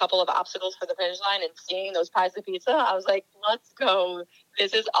line, the couple of obstacles for the finish line, and seeing those pies of pizza, I was like, let's go.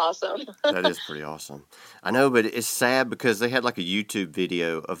 This is awesome. That is pretty awesome. I know, but it's sad because they had like a YouTube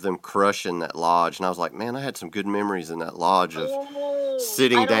video of them crushing that lodge, and I was like, man, I had some good memories in that lodge of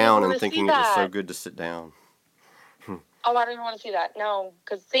sitting down and thinking it was so good to sit down. Oh, I don't even want to see that. No,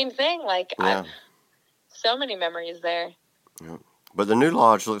 because same thing. Like, yeah. So many memories there. Yeah. But the new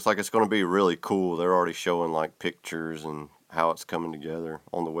lodge looks like it's going to be really cool. They're already showing like pictures and how it's coming together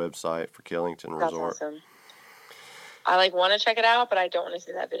on the website for Killington Resort. That's awesome. I want to check it out, but I don't want to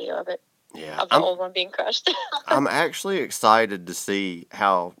see that video of it. Yeah. Of the old one being crushed. I'm actually excited to see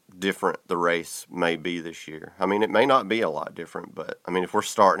how different the race may be this year. I mean, it may not be a lot different, but I mean, if we're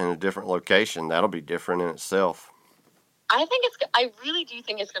starting in a different location, that'll be different in itself. I really do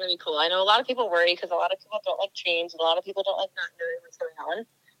think it's going to be cool. I know a lot of people worry because a lot of people don't like change, and a lot of people don't like not knowing what's going on.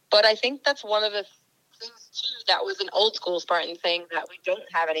 But I think that's one of the things, too, that was an old school Spartan thing that we don't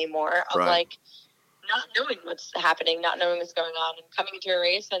have anymore, of like not knowing what's happening, not knowing what's going on, and coming into a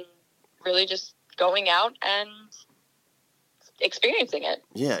race and really just going out and experiencing it.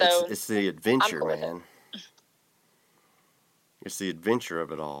 Yeah, so it's the adventure, cool, man. It's the adventure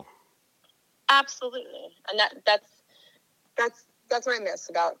of it all. Absolutely. And that's what I miss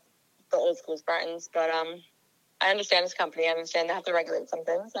about the old school Spartans. But I understand this company. I understand they have to regulate some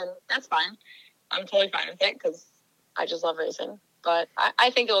things, and that's fine. I'm totally fine with it because I just love racing. But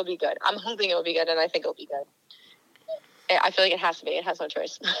I think it will be good. I'm hoping it will be good, and I think it will be good. I feel like it has to be. It has no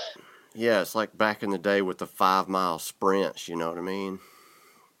choice. Yeah, it's like back in the day with the 5-mile sprints, you know what I mean?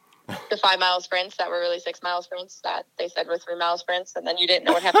 The 5-mile sprints that were really 6-mile sprints that they said were 3-mile sprints, and then you didn't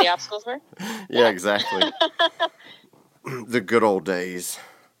know what half the obstacles were? Yeah, exactly. The good old days.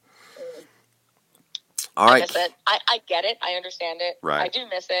 All right. I miss it. I get it. I understand it. Right. I do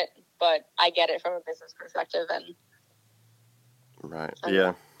miss it, but I get it from a business perspective. And right.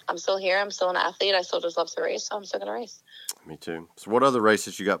 Yeah. I'm still here. I'm still an athlete. I still just love to race, so I'm still going to race. Me too. So what other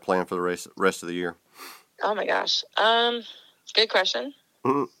races you got planned for the rest of the year? Oh, my gosh. Good question.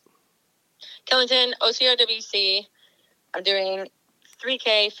 Killington, OCRWC. I'm doing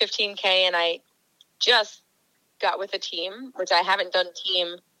 3K, 15K, and I just got with a team, which I haven't done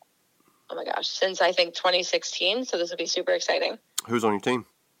team, oh my gosh, since I think 2016. So this will be super exciting. Who's on your team?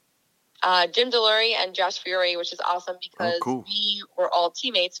 Jim Delury and Josh Fury, which is awesome because cool. we were all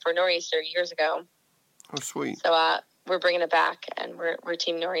teammates for Nor'easter years ago. Oh, sweet. So we're bringing it back, and we're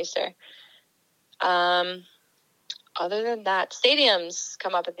Team Nor'easter. Other than that, stadiums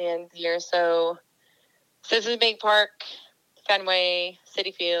come up at the end of the year. So Citizens Bank Park, Fenway,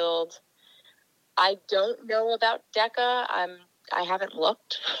 Citi Field. I don't know about DECA. I haven't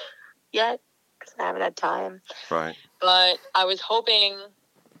looked yet because I haven't had time. Right. But I was hoping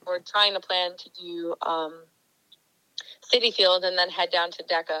or trying to plan to do Citi Field and then head down to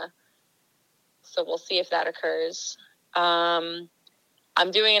DECA. So we'll see if that occurs. I'm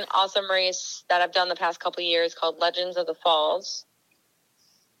doing an awesome race that I've done the past couple of years called Legends of the Falls.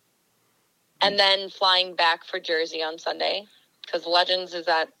 And then flying back for Jersey on Sunday because Legends is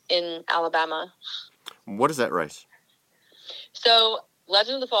in Alabama. What is that race? So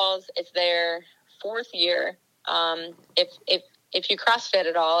Legends of the Falls, it's their 4th year. If you CrossFit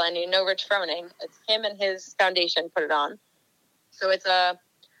at all and you know Rich Froning, it's him and his foundation put it on. So it's a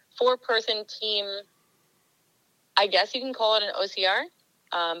 4-person team. I guess you can call it an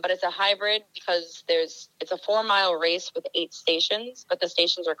OCR, but it's a hybrid because it's a 4-mile race with 8 stations, but the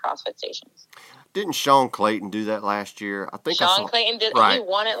stations are CrossFit stations. Didn't Sean Clayton do that last year? I think Sean Clayton did. Right. He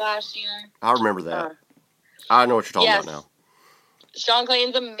won it last year. I remember that. I know what you're talking about now. Sean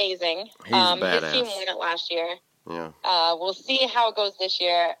Clayton's amazing. He's badass. His team won it last year. Yeah. We'll see how it goes this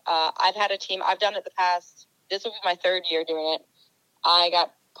year. I've had a team. I've done it the past. This will be my 3rd year doing it. I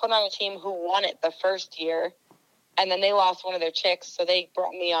got put on a team who won it the first year, and then they lost one of their chicks, so they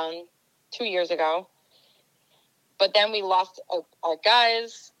brought me on 2 years ago. But then we lost our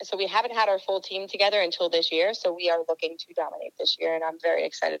guys, so we haven't had our full team together until this year. So we are looking to dominate this year, and I'm very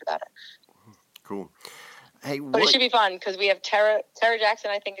excited about it. Cool. Hey, but it should be fun because we have Tara Jackson.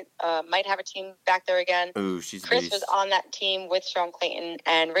 I think might have a team back there again. Ooh, she's Chris beast. was on that team with Sean Clayton,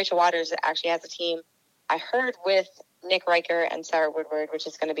 and Rachel Waters actually has a team. I heard with Nick Riker and Sarah Woodward, which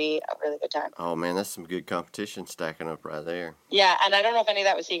is going to be a really good time. Oh man, that's some good competition stacking up right there. Yeah, and I don't know if any of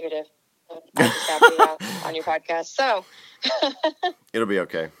that was secretive. I just got it out on your podcast, so it'll be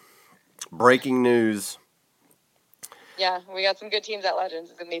okay. Breaking news. Yeah, we got some good teams at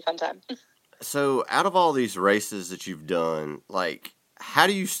Legends. It's gonna be a fun time. So, out of all these races that you've done, like, how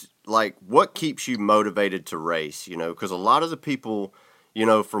do you what keeps you motivated to race? You know, because a lot of the people, you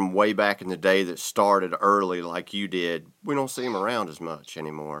know, from way back in the day that started early, like you did, we don't see them around as much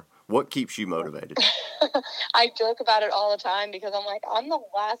anymore. What keeps you motivated? I joke about it all the time because I'm like, I'm the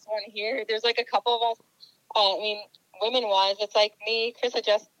last one here. There's like a couple of us. Women-wise, it's like me, Krista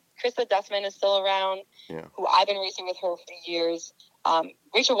Dustman is still around, who I've been racing with her for years.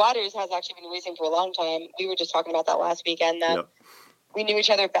 Rachel Waters has actually been racing for a long time. We were just talking about that last weekend. We knew each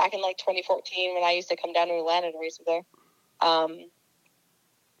other back in like 2014 when I used to come down to Atlanta to race with her.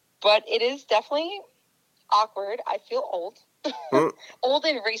 But it is definitely awkward. I feel old. Old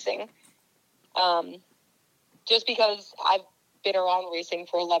in racing. Just because I've been around racing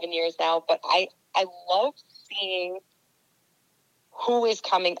for 11 years now, but I love seeing who is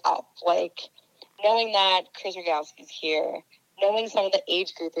coming up. Like, knowing that Chris Rogowski's here, knowing some of the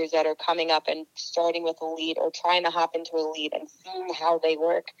age groupers that are coming up and starting with elite or trying to hop into elite and seeing how they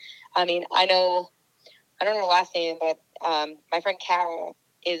work. I mean, I don't know her last name, but my friend Kara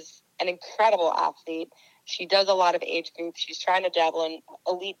is an incredible athlete. She does a lot of age groups. She's trying to dabble in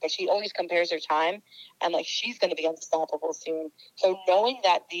elite, but she always compares her time. And, like, she's going to be unstoppable soon. So knowing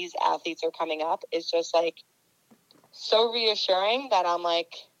that these athletes are coming up is just, like, so reassuring that I'm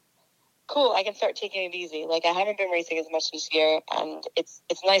like, cool, I can start taking it easy. Like, I haven't been racing as much this year, and it's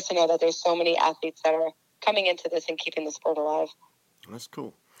nice to know that there's so many athletes that are coming into this and keeping the sport alive. That's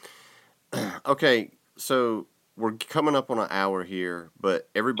cool. Okay, so we're coming up on an hour here, but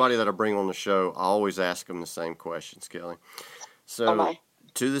everybody that I bring on the show, I always ask them the same questions, Kelly. So,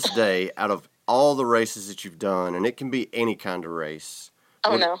 to this day, out of all the races that you've done, and it can be any kind of race,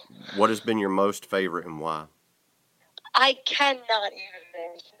 what has been your most favorite and why? I cannot even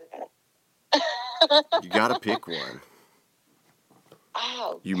mention that. You got to pick one.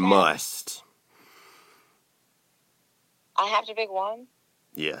 Oh, you must. I have to pick one?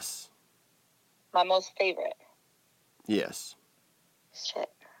 Yes. My most favorite? Yes. Shit.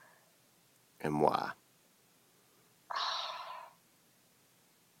 And why?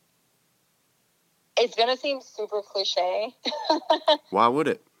 It's going to seem super cliche. Why would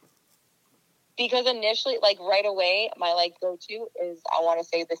it? Because initially, like, right away, my, like, go-to is, I want to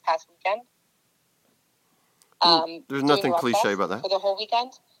say, this past weekend. There's nothing cliche about that. For the whole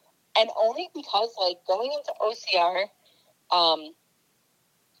weekend. And only because, like, going into OCR,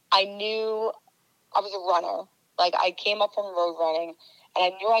 I knew I was a runner. Like, I came up from road running, and I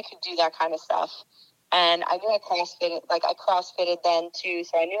knew I could do that kind of stuff. And I knew I CrossFitted. Like, I CrossFitted then, too,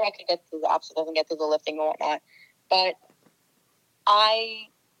 so I knew I could get through the obstacles and get through the lifting and whatnot. But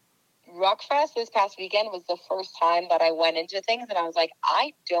Ruckfest this past weekend was the first time that I went into things, and I was like,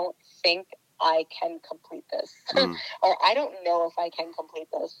 I don't think I can complete this. Or I don't know if I can complete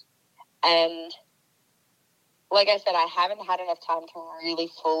this. And like I said, I haven't had enough time to really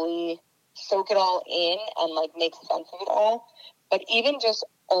fully soak it all in and, like, make sense of it all. But even just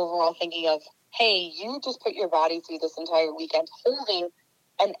overall thinking of, hey, you just put your body through this entire weekend holding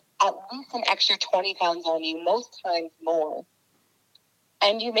at least an extra 20 pounds on you, most times more.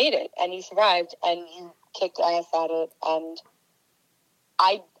 And you made it, and you survived, and you kicked ass at it. And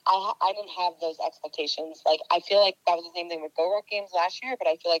I didn't have those expectations. Like, I feel like that was the same thing with Go Ruck Games last year, but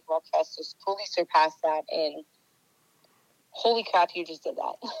I feel like Ruckfest just fully surpassed that in, holy crap, you just did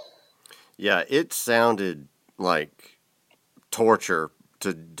that. Yeah, it sounded like torture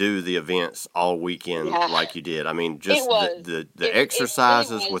to do the events all weekend like you did. I mean, just the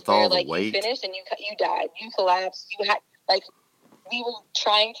exercises really with all the weight. You finished and you died. You collapsed. You had, like, we were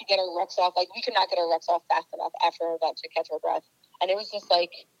trying to get our rucks off. Like, we could not get our rucks off fast enough after our event to catch our breath. And it was just,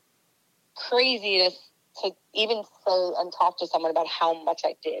 like, crazy to even say and talk to someone about how much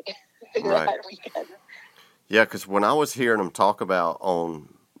I did that weekend. Yeah, because when I was hearing them talk about on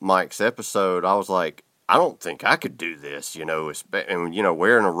Mike's episode, I was like, I don't think I could do this, and,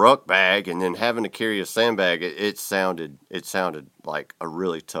 wearing a ruck bag and then having to carry a sandbag, it sounded like a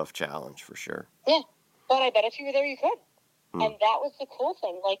really tough challenge for sure. Yeah, but I bet if you were there, you could. And that was the cool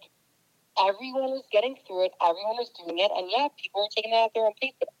thing. Like, everyone was getting through it. Everyone was doing it. And, yeah, people were taking it at their own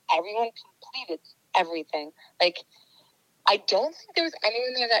pace, but everyone completed everything. Like, I don't think there was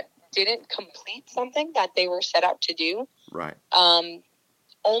anyone there that didn't complete something that they were set out to do. Right.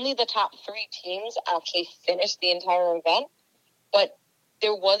 Only the top 3 teams actually finished the entire event. But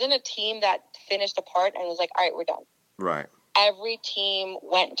there wasn't a team that finished a part and was like, all right, we're done. Right. Every team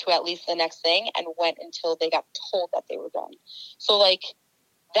went to at least the next thing and went until they got told that they were done. So, like,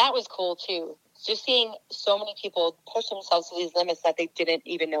 that was cool, too. Just seeing so many people push themselves to these limits that they didn't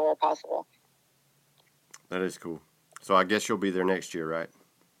even know were possible. That is cool. So I guess you'll be there next year, right?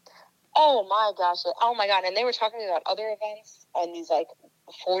 Oh, my gosh. Oh, my God. And they were talking about other events and these, like,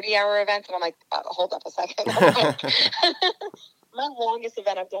 40-hour events. And I'm like, hold up a second. My longest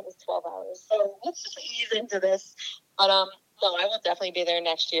event I've done is 12 hours. So let's just ease into this. But, no, I will definitely be there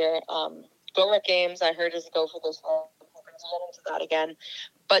next year. Go Ruck Games, I heard, is a go for this one. I'm hoping to get into that again.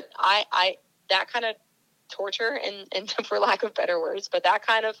 But I that kind of torture, and for lack of better words, but that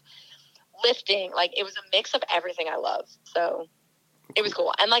kind of lifting, like, it was a mix of everything I love. So it was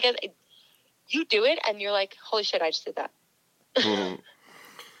cool. And, like, you do it, and you're like, holy shit, I just did that.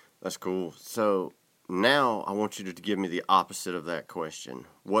 That's cool. So now I want you to give me the opposite of that question.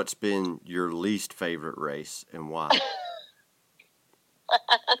 What's been your least favorite race and why?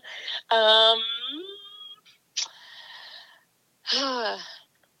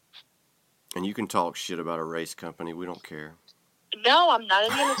 And you can talk shit about a race company. We don't care. No, I'm not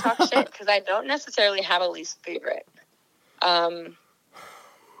even going to talk shit because I don't necessarily have a least favorite.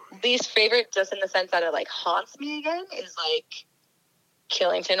 Least favorite, just in the sense that it, like, haunts me again, is, like,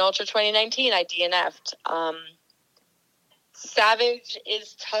 Killington Ultra 2019. I DNF'd. Savage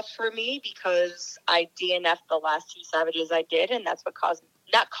is tough for me because I DNF'd the last 2 Savages I did, and that's what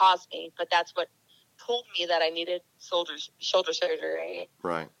not caused me, but that's what told me that I needed shoulder surgery.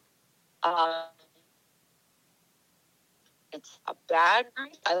 Right. It's a bad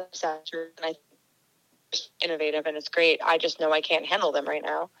race. I love Savage, and I think it's innovative, and it's great. I just know I can't handle them right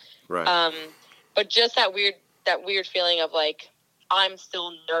now. Right. But just that weird feeling of, like, I'm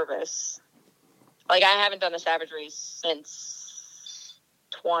still nervous. Like, I haven't done a Savage race since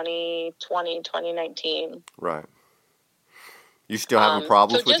 2019. Right. You still having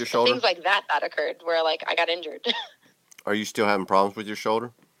problems with your shoulder? Things like that occurred where, like, I got injured. Are you still having problems with your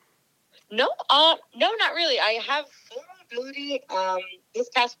shoulder? No, not really. I have full mobility. This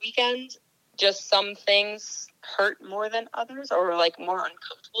past weekend, just some things hurt more than others, or, like, more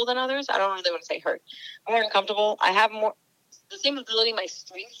uncomfortable than others. I don't really want to say hurt. More uncomfortable. I have the same ability. My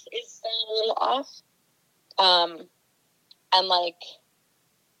strength is a little off. And, like,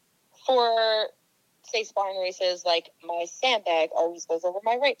 for, say, sparring races, like, my sandbag always goes over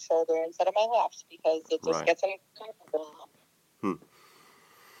my right shoulder instead of my left because it just gets uncomfortable.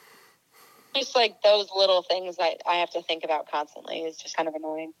 Just, like, those little things that I have to think about constantly is just kind of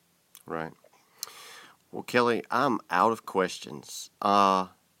annoying. Right. Well, Kelly, I'm out of questions.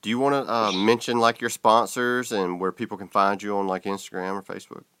 Do you want to mention like your sponsors and where people can find you on like Instagram or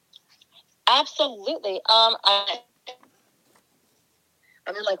Facebook? Absolutely. I'm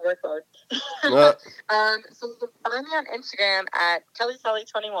in like work mode. So you can find me on Instagram at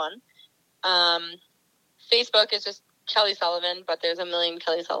KellySully21. Facebook is just Kelly Sullivan, but there's a million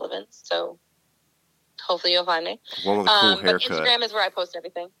Kelly Sullivans, so hopefully you'll find me. One with a cool haircut. But Instagram is where I post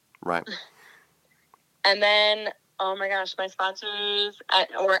everything. Right. And then, oh my gosh, my sponsors, I'm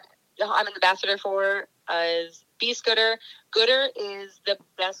an ambassador for, is Be Scooter. Gooder is the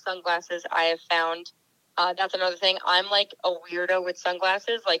best sunglasses I have found. That's another thing. I'm like a weirdo with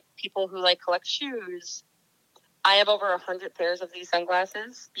sunglasses, like people who like collect shoes. I have over 100 pairs of these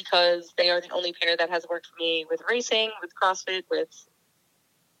sunglasses because they are the only pair that has worked for me with racing, with CrossFit,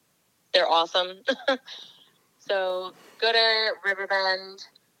 they're awesome. So Gooder, Riverbend,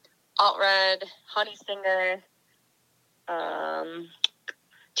 Alt-Red, Honey Stinger,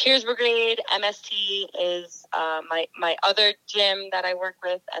 Tears Brigade, MST is my other gym that I work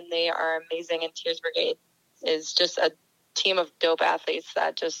with, and they are amazing. And Tears Brigade is just a team of dope athletes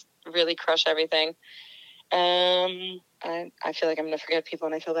that just really crush everything. I feel like I'm going to forget people,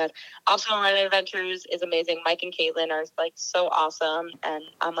 and I feel bad. Also, Run Adventures is amazing. Mike and Caitlin are like so awesome, and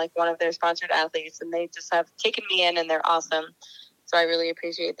I'm like one of their sponsored athletes, and they just have taken me in, and they're awesome. So I really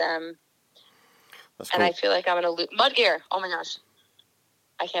appreciate them. That's cool. And I feel like I'm going to lose. Mud Gear. Oh my gosh.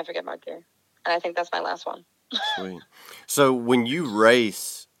 I can't forget Mud Gear. And I think that's my last one. Sweet. So when you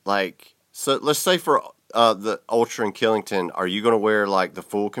race, so let's say for the Ultra in Killington, are you going to wear like the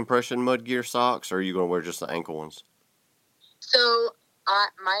full compression Mud Gear socks, or are you going to wear just the ankle ones? So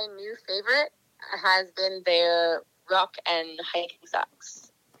my new favorite has been their ruck and hiking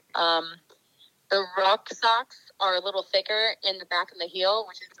socks. The ruck socks are a little thicker in the back of the heel,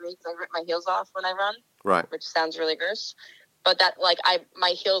 which is great because I rip my heels off when I run. Right. Which sounds really gross. But that, my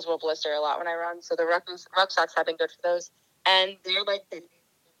heels will blister a lot when I run, so the ruck socks have been good for those. And they're like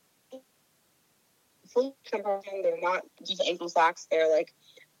full compression. They're not just ankle socks. They're like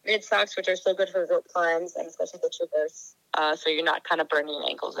mid socks, which are so good for rope climbs and especially the traverse. So you're not kind of burning your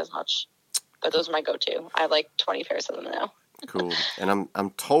ankles as much. But those are my go-to. I have like 20 pairs of them now. Cool. And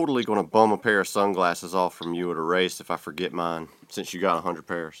I'm totally going to bum a pair of sunglasses off from you at a race if I forget mine, since you got 100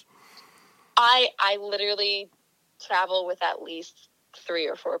 pairs. I literally travel with at least 3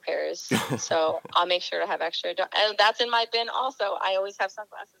 or 4 pairs, so I'll make sure to have extra. And that's in my bin also. I always have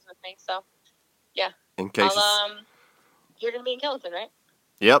sunglasses with me, so yeah. In case you're gonna be in Killington, right?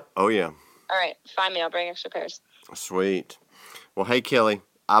 Yep. Oh yeah. All right, find me. I'll bring extra pairs. Sweet. Well, hey Kelly,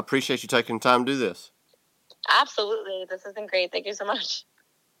 I appreciate you taking the time to do this. Absolutely, this has been great. Thank you so much.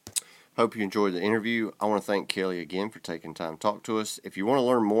 Hope you enjoyed the interview. I want to thank Kelly again for taking time to talk to us. If you want to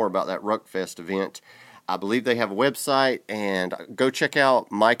learn more about that Ruckfest event, I believe they have a website, and go check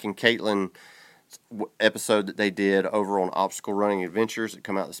out Mike and Caitlin's episode that they did over on Obstacle Running Adventures that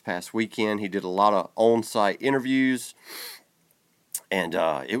come out this past weekend. He did a lot of on-site interviews, and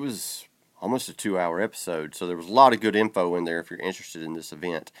it was almost a 2-hour episode, so there was a lot of good info in there if you're interested in this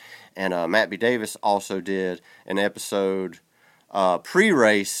event. And Matt B. Davis also did an episode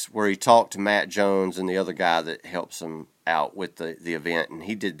pre-race where he talked to Matt Jones and the other guy that helps him out with the event, and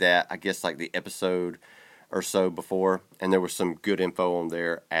he did that, I guess, like the episode or so before, and there was some good info on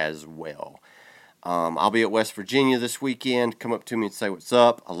there as well. I'll be at West Virginia this weekend. Come up to me and say what's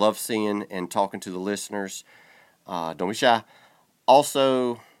up. I love seeing and talking to the listeners. Don't be shy.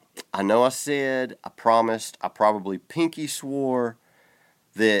 Also, I know I said, I promised, I probably pinky swore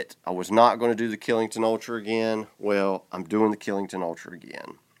that I was not going to do the Killington Ultra again. Well, I'm doing the Killington Ultra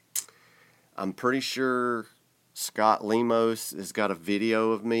again. I'm pretty sure Scott Lemos has got a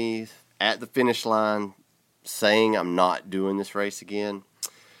video of me at the finish line saying I'm not doing this race again.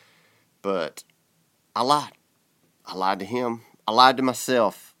 But I lied. I lied to him. I lied to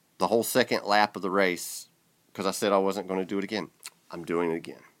myself the whole second lap of the race because I said I wasn't going to do it again. I'm doing it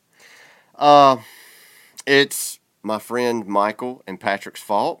again. It's my friend Michael and Patrick's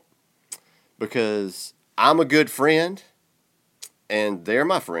fault because I'm a good friend and they're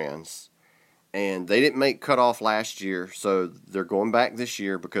my friends. And they didn't make cutoff last year, so they're going back this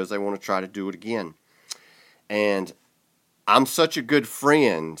year because they want to try to do it again. And I'm such a good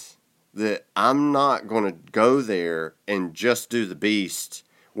friend that I'm not going to go there and just do the beast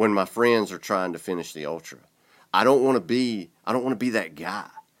when my friends are trying to finish the ultra. I don't want to be that guy.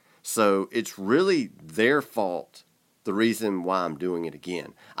 So it's really their fault, the reason why I'm doing it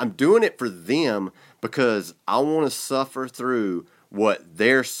again. I'm doing it for them because I want to suffer through what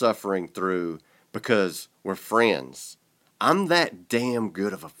they're suffering through because we're friends. I'm that damn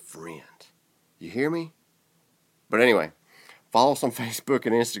good of a friend. You hear me? But anyway, follow us on Facebook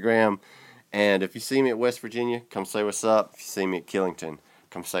and Instagram. And if you see me at West Virginia, come say what's up. If you see me at Killington,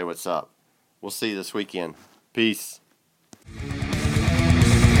 come say what's up. We'll see you this weekend. Peace.